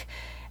take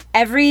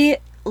every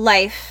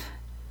life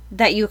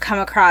that you come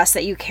across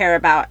that you care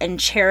about and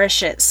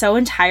cherish it so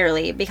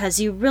entirely because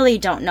you really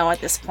don't know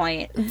at this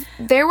point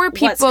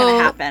what's going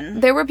to happen.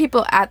 There were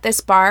people at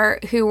this bar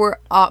who were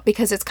all,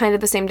 because it's kind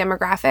of the same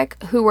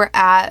demographic, who were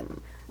at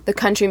the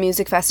country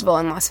music festival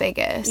in Las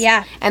Vegas.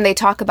 Yeah. And they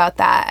talk about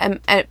that.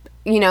 And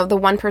you know, the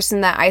one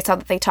person that I saw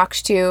that they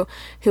talked to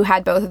who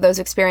had both of those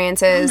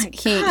experiences,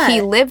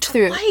 he lived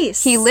through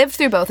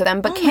both of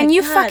them. But can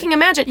you fucking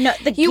imagine? No,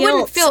 the you guilt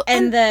wouldn't feel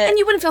and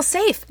you wouldn't feel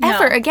safe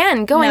ever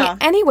again going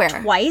anywhere.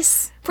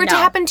 Twice? For it to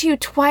happen to you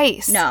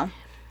twice. No.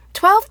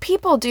 12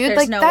 people, dude. There's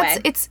like no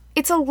that's way.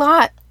 It's a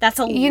lot. That's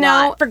a you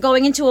lot. know? For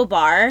going into a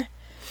bar,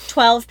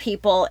 12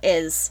 people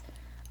is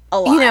a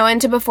lot. You know, and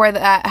to before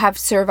that have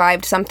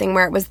survived something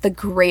where it was the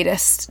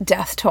greatest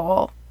death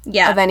toll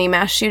of any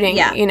mass shooting.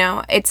 Yeah. You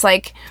know, it's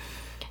like,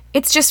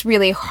 it's just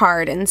really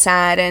hard and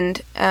sad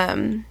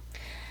and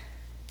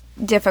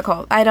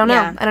difficult. I don't know.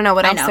 Yeah. I don't know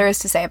what else there is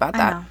to say about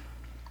that.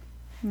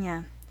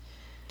 Yeah.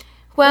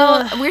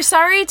 Well, we're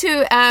sorry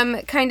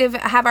to kind of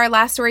have our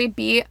last story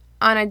be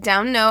on a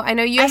down note. I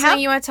know you have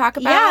something you want to talk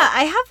about. Yeah,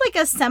 I have like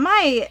a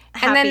semi-happy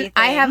and then thing.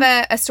 I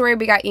have a story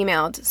we got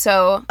emailed.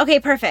 So okay,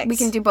 perfect. we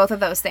can do both of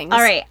those things. All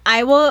right,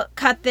 I will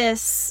cut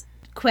this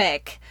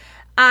quick.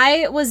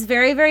 I was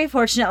very, very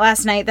fortunate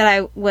last night that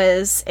I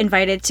was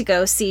invited to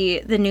go see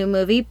the new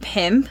movie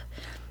Pimp.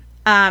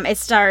 It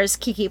stars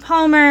Keke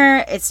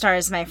Palmer. It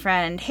stars my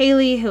friend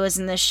Haley, who was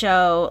in the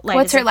show.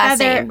 What's her last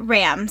name?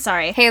 Ram.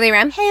 Sorry, Haley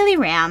Ram. Haley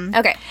Ram.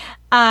 Okay.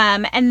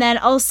 And then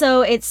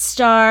also it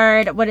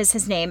starred, what is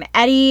his name?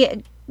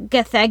 Eddie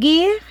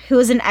Gathegi, who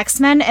is in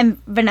X-Men,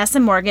 and Vanessa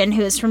Morgan,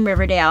 who is from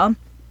Riverdale.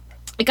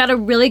 It got a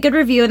really good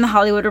review in the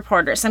Hollywood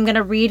Reporter, so I'm going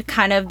to read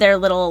kind of their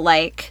little,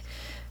 like,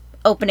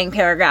 opening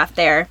paragraph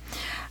there.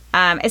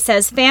 It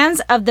says,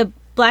 fans of the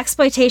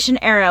blaxploitation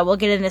era will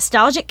get a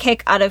nostalgic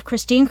kick out of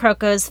Christine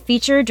Croco's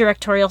feature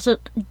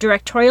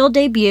directorial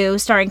debut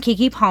starring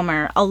Keke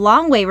Palmer, a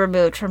long way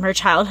removed from her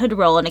childhood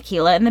role in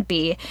Akeelah and the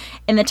Bee,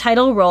 in the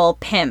title role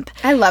Pimp.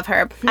 I love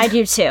her. I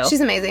do too.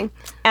 She's amazing.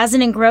 As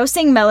an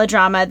engrossing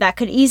melodrama that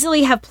could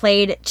easily have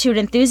played to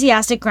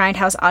enthusiastic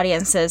grindhouse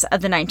audiences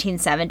of the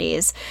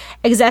 1970s.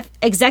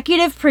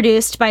 Executive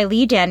produced by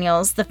Lee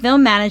Daniels, the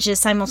film manages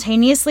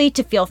simultaneously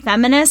to feel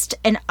feminist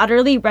and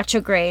utterly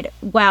retrograde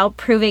while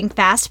proving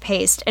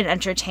fast-paced and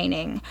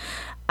entertaining.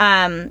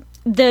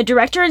 The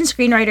director and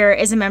screenwriter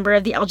is a member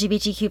of the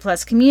LGBTQ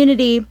plus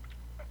community,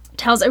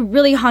 tells a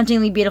really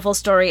hauntingly beautiful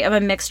story of a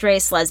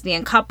mixed-race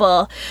lesbian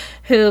couple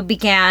who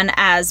began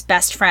as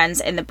best friends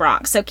in the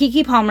Bronx. So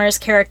Keke Palmer's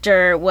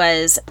character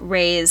was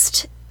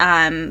raised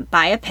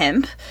by a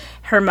pimp.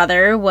 Her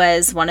mother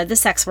was one of the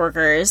sex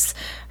workers.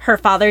 Her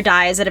father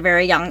dies at a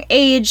very young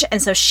age,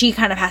 and so she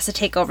kind of has to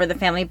take over the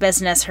family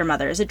business. Her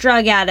mother is a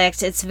drug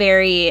addict. It's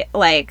very,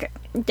 like,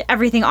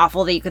 everything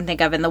awful that you can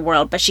think of in the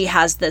world, but she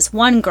has this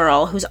one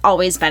girl who's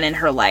always been in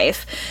her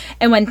life.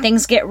 And when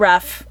things get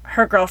rough,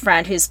 her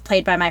girlfriend, who's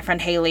played by my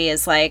friend Haley,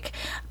 is like,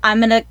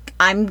 I'm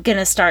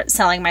gonna start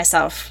selling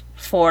myself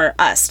for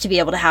us to be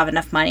able to have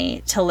enough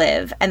money to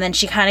live. And then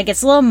she kind of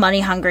gets a little money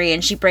hungry,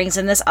 and she brings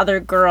in this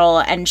other girl,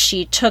 and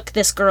she took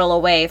this girl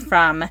away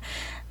from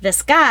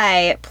this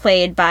guy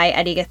played by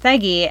Eddie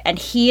Gathegi, and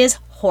he is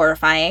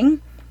horrifying.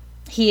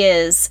 He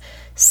is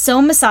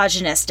so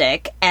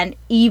misogynistic and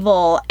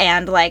evil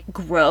and, like,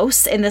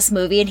 gross in this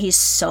movie, and he's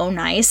so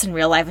nice in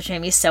real life, which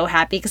made me so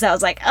happy, because I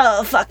was like,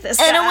 oh, fuck this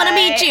guy. I don't want to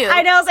meet you.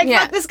 I know, I was like,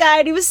 fuck this guy,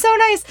 and he was so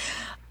nice.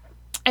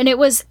 And it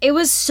was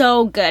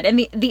so good.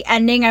 And the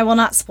ending, I will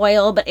not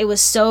spoil, but it was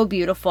so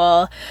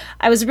beautiful.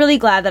 I was really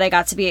glad that I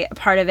got to be a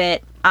part of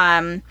it.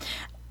 I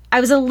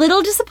was a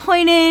little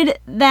disappointed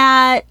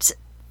that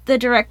the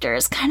director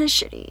is kind of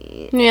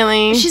shitty.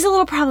 Really? She's a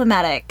little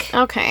problematic.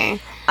 Okay.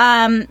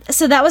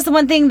 So that was the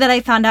one thing that I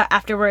found out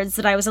afterwards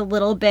that I was a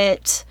little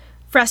bit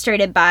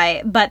frustrated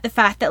by. But the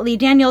fact that Lee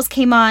Daniels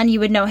came on, you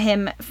would know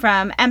him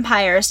from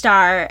Empire,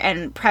 Star,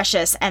 and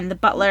Precious, and The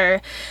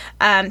Butler.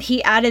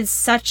 He added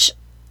such,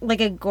 like,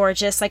 a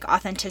gorgeous, like,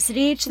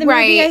 authenticity to the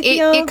movie, I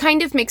feel. It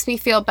kind of makes me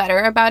feel better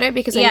about it,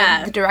 because I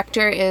know the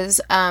director is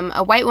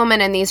a white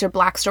woman, and these are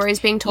black stories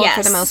being told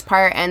for the most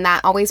part, and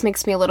that always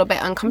makes me a little bit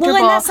uncomfortable.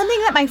 Well, and that's something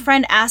that my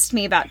friend asked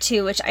me about,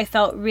 too, which I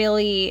felt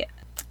really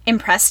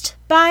impressed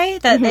by.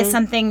 That is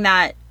something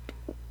that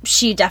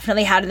she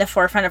definitely had in the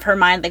forefront of her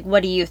mind, like,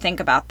 what do you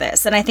think about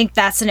this? And I think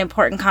that's an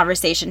important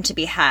conversation to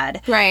be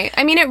had. Right.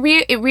 I mean,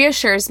 it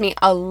reassures me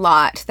a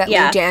lot that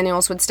Lee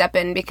Daniels would step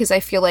in, because I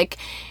feel like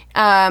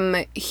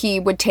he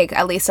would take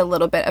at least a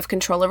little bit of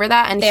control over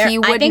that, and he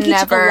would he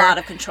never took a lot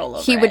of control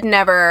over he would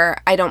never,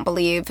 I don't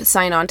believe,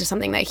 sign on to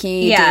something that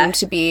he deemed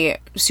to be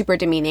super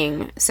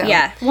demeaning. So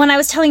when I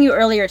was telling you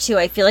earlier too,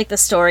 I feel like the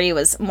story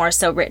was more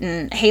so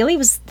written. Haley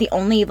was the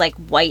only, like,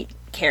 white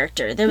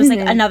character. There was like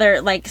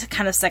another, like,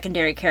 kind of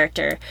secondary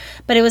character,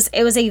 but it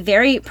was a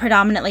very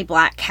predominantly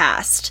black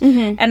cast.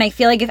 And I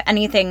feel like, if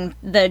anything,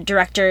 the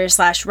director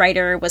 /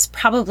 writer was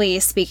probably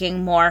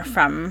speaking more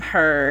from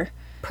her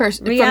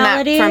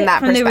reality,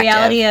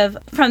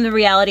 from the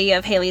reality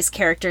of Haley's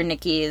character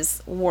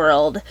Nikki's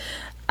world.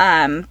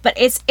 But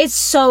it's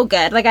so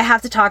good. Like, I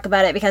have to talk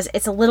about it because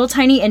it's a little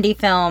tiny indie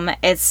film.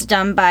 It's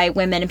done by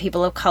women and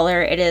people of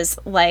color. It is,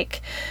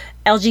 like,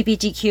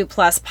 LGBTQ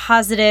plus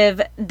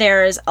positive.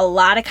 There's a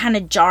lot of kind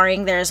of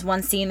jarring. There's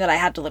one scene that I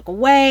had to look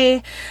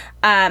away.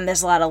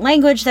 There's a lot of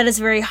language that is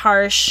very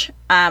harsh.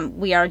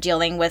 We are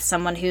dealing with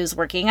someone who's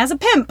working as a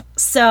pimp.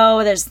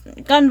 So there's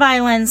gun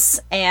violence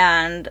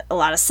and a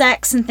lot of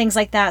sex and things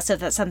like that. So if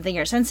that's something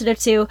you're sensitive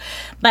to.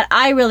 But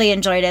I really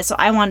enjoyed it. So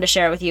I wanted to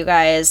share it with you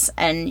guys.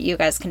 And you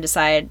guys can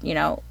decide,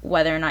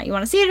 whether or not you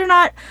want to see it or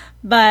not.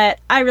 But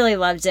I really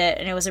loved it.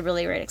 And it was a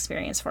really great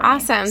experience for me.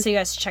 Awesome. So you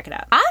guys should check it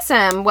out.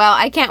 Awesome. Well,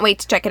 I can't wait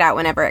to check it out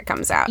whenever it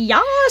comes out.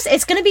 Yes.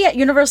 It's going to be at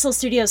Universal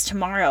Studios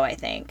tomorrow, I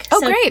think. Oh,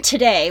 so great.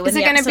 Today, when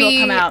the episode will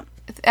come out.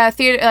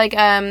 Theater, I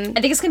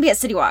think it's going to be at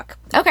City Walk.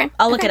 Okay.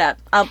 I'll look it up.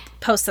 I'll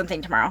post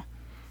something tomorrow.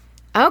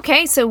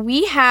 Okay, so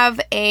we have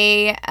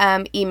a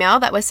email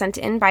that was sent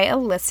in by a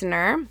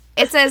listener.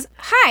 It says,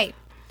 "Hi,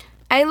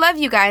 I love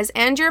you guys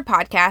and your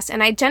podcast,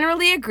 and I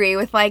generally agree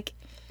with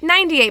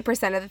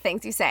 98% of the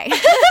things you say."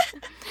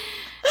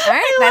 All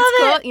right,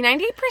 that's cool.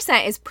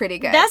 98% is pretty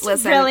good.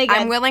 That's really good.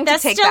 I'm willing to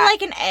take that. That's still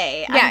like an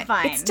A. I'm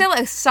fine. It's still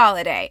a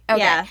solid A. Okay.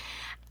 Yeah.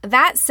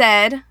 That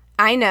said,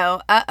 I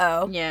know,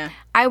 Yeah.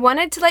 I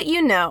wanted to let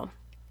you know,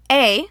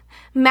 A,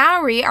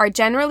 Maori are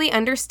generally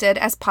understood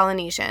as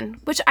Polynesian,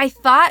 which I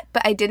thought,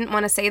 but I didn't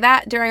want to say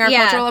that during our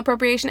cultural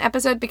appropriation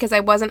episode because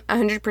I wasn't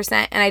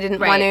 100% and I didn't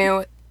want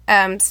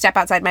to step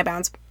outside my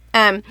bounds.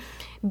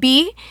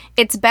 B,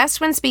 it's best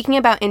when speaking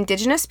about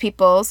indigenous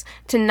peoples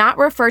to not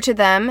refer to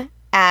them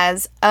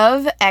as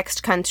of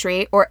X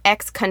country or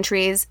X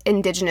country's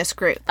indigenous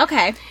group.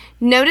 Okay.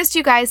 Noticed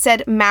you guys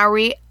said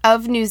Maori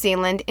of New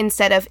Zealand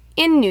instead of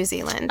in New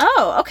Zealand.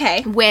 Oh,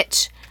 okay.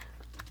 Which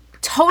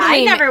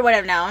totally... I never would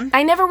have known.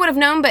 I never would have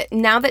known, but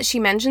now that she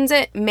mentions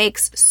it,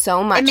 makes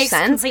so much sense. It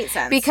makes complete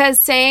sense. Because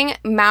saying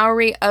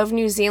Maori of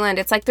New Zealand,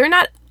 it's like they're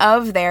not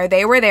of there,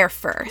 they were there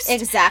first.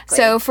 Exactly.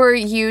 So for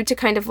you to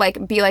kind of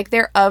be like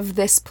they're of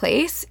this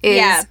place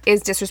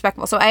is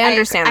disrespectful. So I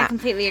understand that. I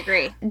completely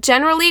agree.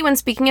 Generally, when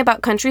speaking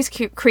about countries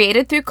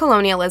created through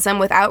colonialism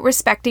without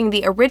respecting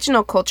the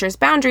original culture's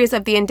boundaries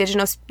of the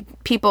indigenous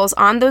peoples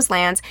on those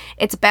lands,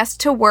 it's best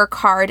to work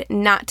hard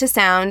not to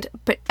sound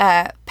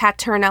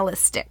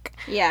paternalistic.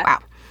 Yeah. Wow.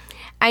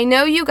 I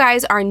know you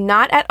guys are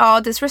not at all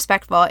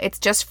disrespectful. It's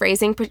just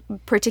phrasing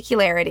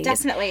particularities.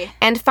 Definitely.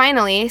 And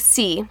finally,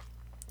 C.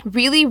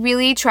 Really,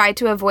 really try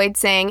to avoid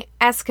saying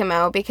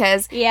Eskimo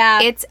because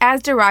it's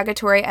as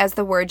derogatory as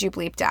the word you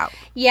bleeped out.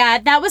 Yeah,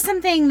 that was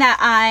something that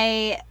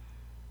I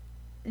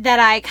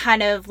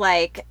kind of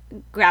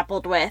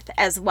grappled with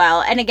as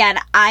well. And again,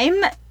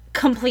 I'm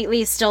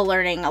completely still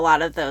learning a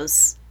lot of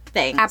those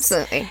things.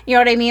 Absolutely. You know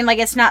what I mean?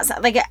 It's not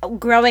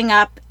growing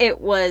up, it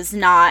was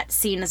not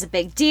seen as a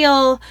big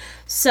deal.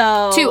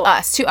 So to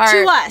us,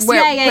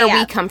 where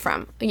we come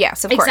from.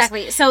 Yes, of course.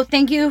 Exactly. So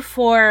thank you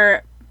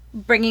for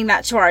bringing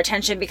that to our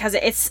attention because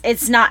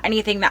it's not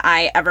anything that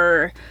I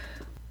ever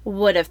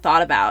would have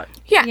thought about.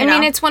 Yeah, I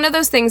mean, it's one of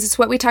those things, it's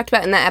what we talked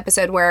about in that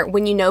episode where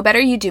when you know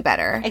better, you do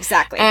better.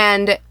 Exactly.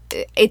 And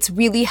it's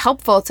really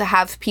helpful to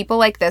have people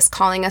like this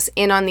calling us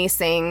in on these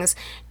things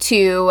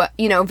to,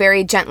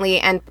 very gently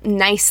and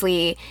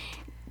nicely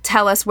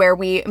tell us where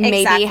we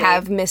maybe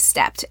have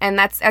misstepped. And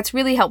that's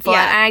really helpful.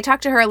 Yeah. And I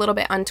talked to her a little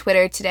bit on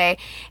Twitter today,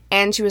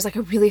 and she was like,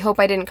 I really hope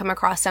I didn't come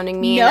across sounding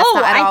mean. No, that's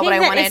not at all I think what I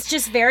that wanted. It's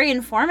just very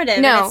informative.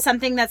 No. And it's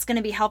something that's going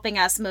to be helping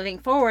us moving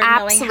forward,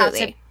 Absolutely. knowing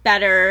how to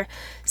better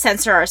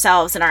censor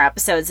ourselves in our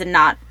episodes and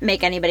not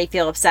make anybody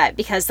feel upset,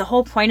 because the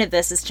whole point of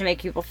this is to make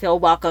people feel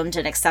welcomed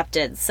and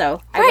accepted.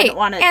 So I wouldn't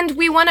want to, and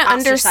we want to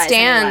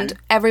understand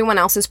everyone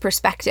else's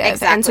perspective.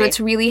 Exactly. And so it's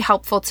really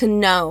helpful to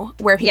know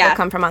where people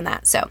come from on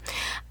that. So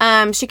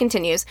she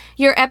continues,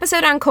 your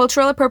episode on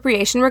cultural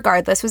appropriation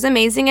regardless was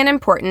amazing and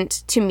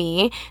important to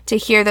me to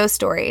hear those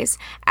stories.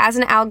 As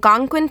an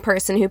Algonquin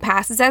person who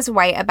passes as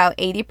white about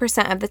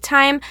 80% of the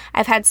time,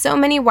 I've had so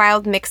many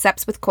wild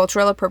mix-ups with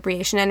cultural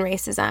appropriation and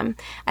racism.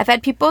 I've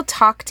had people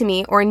talk to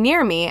me or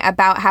near me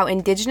about how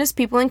Indigenous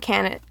people in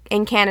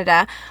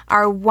Canada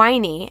are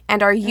whiny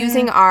and are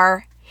using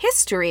our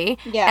history,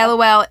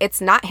 LOL, it's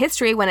not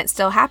history when it's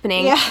still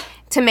happening,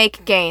 to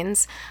make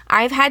gains.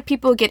 I've had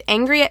people get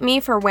angry at me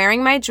for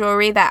wearing my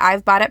jewelry that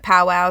I've bought at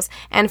powwows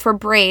and for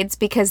braids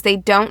because they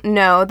don't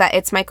know that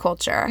it's my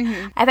culture.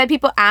 Mm-hmm. I've had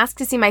people ask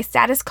to see my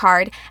status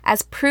card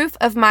as proof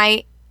of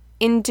my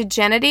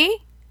indigeneity.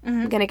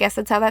 Mm-hmm. I'm going to guess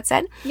that's how that's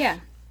said. Yeah.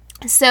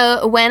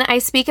 So when I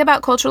speak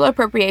about cultural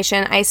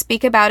appropriation, I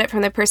speak about it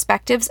from the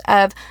perspectives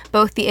of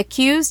both the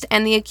accused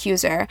and the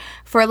accuser,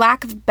 for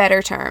lack of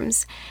better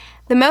terms.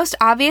 The most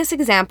obvious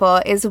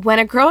example is when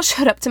a girl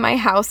showed up to my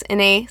house in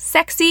a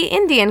sexy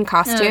Indian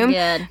costume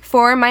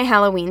for my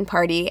Halloween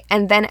party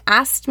and then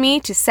asked me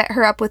to set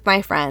her up with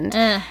my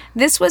friend.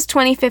 This was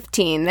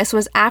 2015. This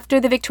was after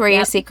the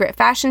Victoria's Secret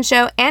fashion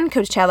show and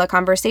Coachella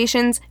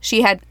conversations.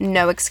 She had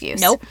no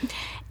excuse. Nope.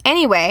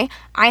 Anyway,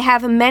 I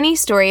have many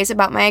stories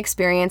about my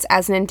experience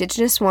as an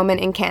Indigenous woman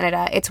in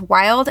Canada. It's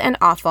wild and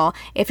awful.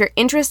 If you're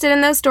interested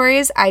in those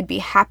stories, I'd be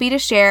happy to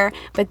share,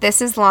 but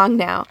this is long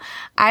now.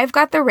 I've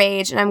got the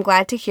rage, and I'm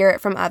glad to hear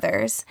it from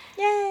others.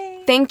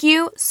 Yay! Thank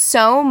you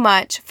so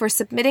much for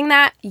submitting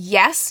that.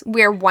 Yes,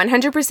 we're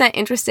 100%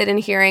 interested in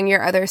hearing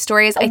your other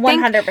stories.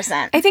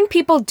 100%. I think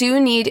people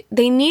need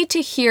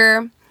to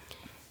hear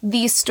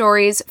these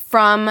stories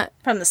from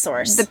the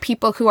source, the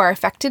people who are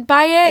affected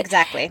by it.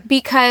 Exactly.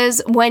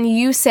 Because when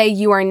you say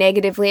you are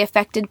negatively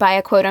affected by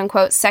a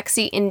quote-unquote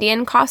sexy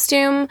Indian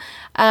costume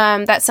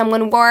that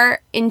someone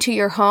wore into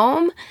your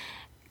home,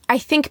 I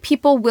think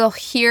people will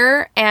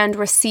hear and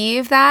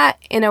receive that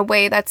in a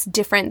way that's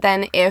different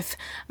than if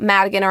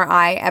Madigan or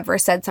I ever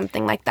said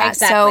something like that.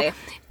 Exactly. So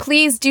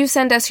please do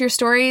send us your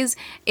stories.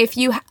 If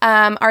you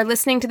are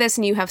listening to this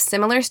and you have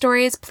similar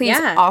stories, please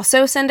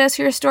also send us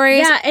your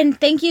stories. Yeah,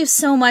 and thank you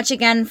so much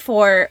again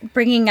for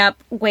bringing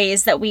up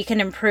ways that we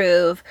can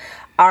improve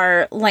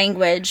our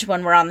language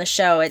when we're on the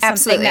show. It's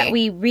something that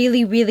we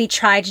really, really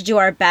try to do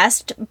our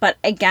best. But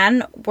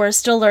again, we're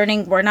still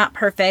learning. We're not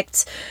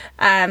perfect.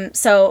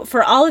 So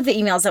for all of the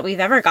emails that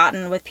we've ever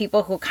gotten with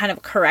people who kind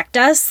of correct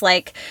us,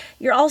 like,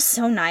 you're all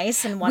so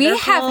nice and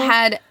wonderful.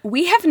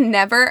 We have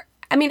never,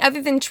 I mean,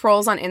 other than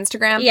trolls on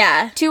Instagram,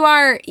 to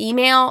our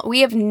email,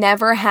 we have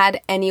never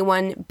had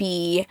anyone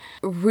be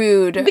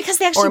rude because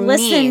they actually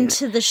listen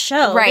to the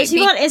show. Right. There's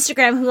people on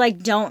Instagram who, like,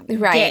 don't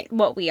get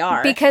what we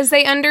are. Because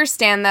they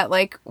understand that,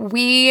 like,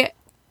 we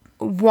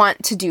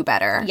want to do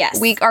better.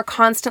 Yes. We are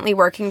constantly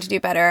working to do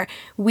better.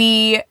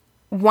 We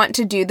want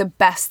to do the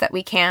best that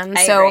we can.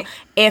 I agree.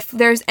 If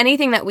there's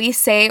anything that we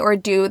say or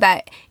do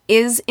that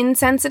is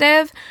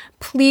insensitive,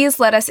 please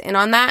let us in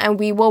on that and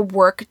we will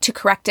work to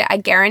correct it. I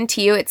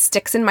guarantee you it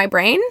sticks in my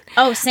brain.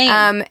 Oh,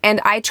 same. And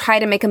I try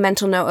to make a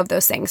mental note of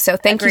those things. So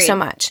thank you so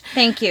much.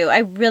 Thank you. I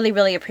really,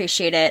 really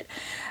appreciate it.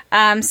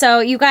 So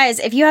you guys,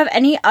 if you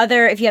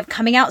have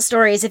coming out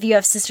stories, if you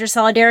have sister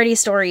solidarity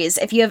stories,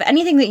 if you have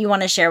anything that you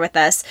want to share with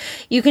us,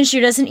 you can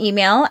shoot us an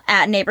email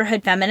at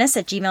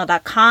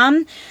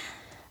neighborhoodfeminist@gmail.com.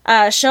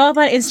 Show up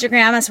on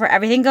Instagram. That's where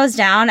everything goes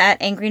down,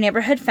 at Angry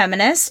Neighborhood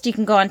Feminist. You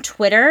can go on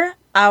Twitter.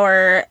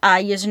 Our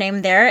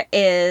username there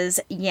is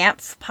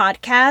YANF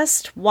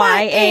Podcast,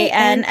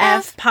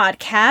 YANF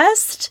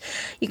Podcast.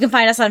 You can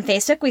find us on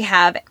Facebook. We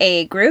have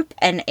a group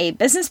and a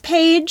business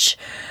page.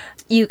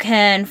 You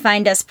can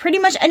find us pretty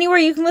much anywhere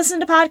you can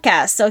listen to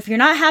podcasts. So if you're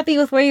not happy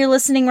with where you're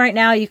listening right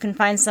now, you can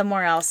find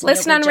somewhere else.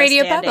 Listen on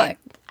Radio Public.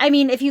 I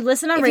mean, if you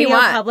listen on Radio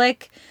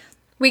Public,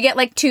 we get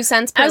like 2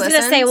 cents per listen. I was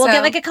going to say, we'll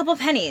get like a couple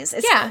pennies.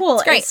 It's cool.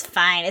 It's great. It's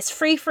fine. It's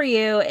free for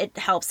you. It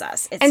helps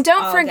us. And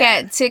don't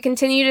forget to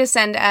continue to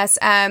send us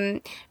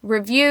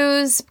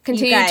reviews,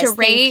 continue to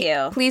rate. Thank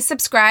you. Please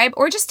subscribe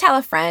or just tell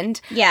a friend.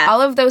 Yeah. All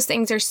of those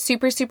things are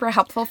super, super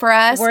helpful for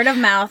us. Word of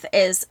mouth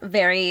is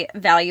very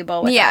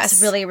valuable with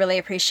us. Really, really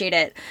appreciate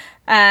it.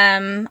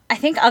 I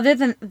think other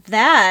than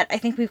that, I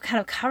think we've kind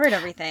of covered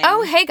everything.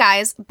 Oh, hey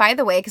guys, by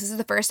the way, because this is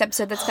the first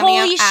episode that's coming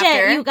out after. Holy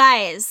shit, you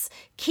guys.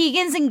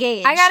 Keegan's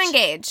engaged. I got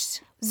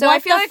engaged. So I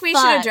feel like we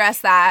should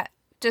address that.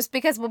 Just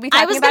because we'll be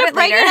talking about it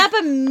later. I was going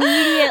to bring it up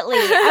immediately.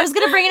 I was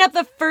going to bring it up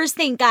the first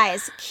thing.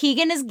 Guys,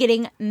 Keegan is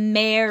getting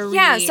married.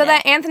 Yeah, so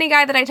that Anthony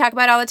guy that I talk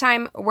about all the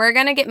time, we're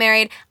going to get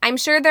married. I'm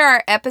sure there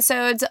are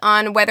episodes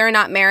on whether or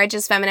not marriage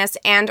is feminist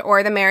and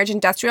or the marriage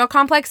industrial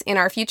complex in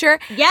our future.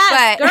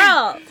 Yes,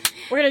 girl.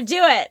 We're going to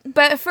do it.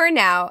 But for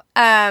now,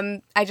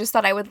 I just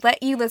thought I would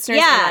let you listeners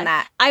in on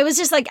that. I was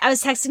just like, I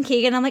was texting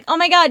Keegan. I'm like, oh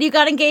my God, you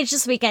got engaged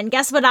this weekend.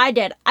 Guess what I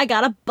did? I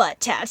got a butt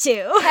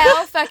tattoo.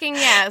 Hell fucking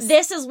yes.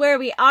 This is where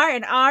we are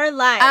in our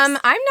lives. I'm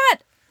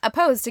not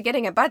opposed to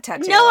getting a butt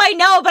tattoo. No, I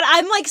know, but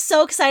I'm like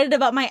so excited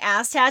about my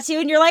ass tattoo,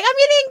 and you're like, I'm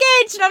getting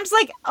engaged, and I'm just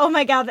like, oh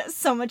my God, that's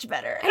so much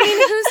better. I mean,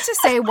 who's to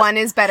say one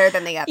is better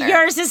than the other?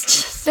 Yours is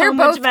just so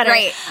much both better.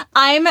 Great.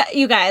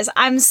 You guys,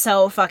 I'm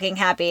so fucking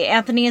happy.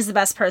 Anthony is the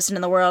best person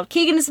in the world.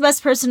 Keegan is the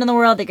best person in the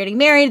world. They're getting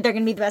married. They're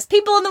going to be the best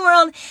people in the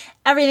world.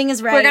 Everything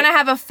is right. We're going to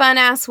have a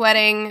fun-ass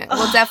wedding.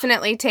 We'll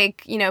definitely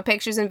take,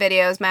 pictures and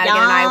videos, Madigan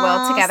and I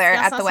will, together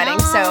at the wedding.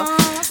 So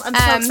I'm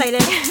so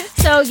excited.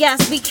 So,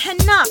 yes, we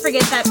cannot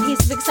forget that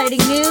piece of exciting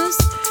news.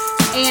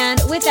 And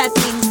with that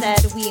being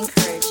said, we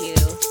encourage you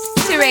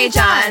to rage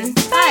on.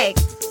 Bye.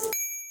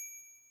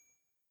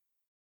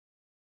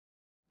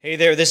 Hey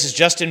there, this is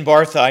Justin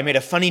Bartha. I made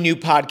a funny new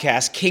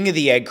podcast, King of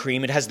the Egg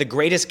Cream. It has the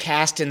greatest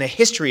cast in the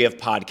history of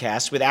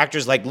podcasts with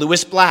actors like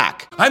Louis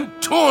Black. I'm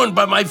torn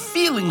by my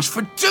feelings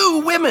for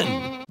 2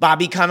 women.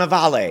 Bobby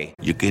Cannavale.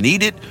 You can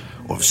eat it,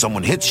 or if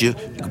someone hits you,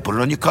 you can put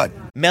it on your cut.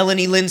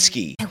 Melanie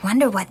Linsky. I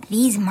wonder what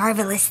these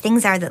marvelous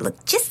things are that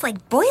look just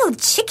like boiled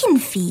chicken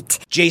feet.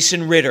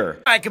 Jason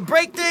Ritter. I can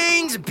break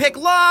things and pick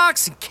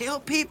locks and kill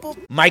people.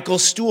 Michael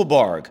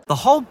Stuhlbarg. The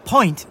whole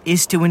point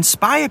is to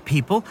inspire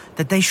people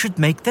that they should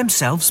make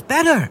themselves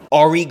better.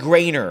 Ari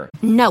Grainer.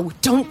 No,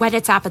 don't whet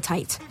its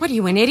appetite. What are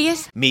you, an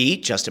idiot? Me,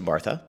 Justin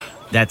Bartha.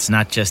 That's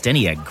not just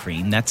any egg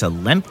cream, that's a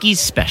Lemke's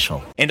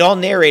special. And all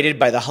narrated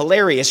by the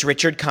hilarious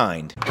Richard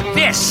Kind.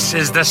 This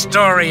is the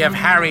story of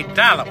Harry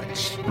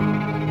Dalowitz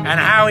and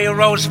how he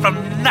rose from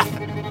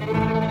nothing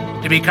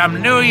to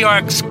become New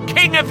York's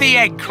King of the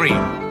Egg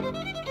Cream.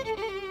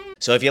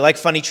 So if you like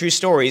funny true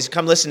stories,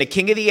 come listen to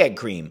King of the Egg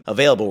Cream,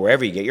 available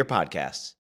wherever you get your podcasts.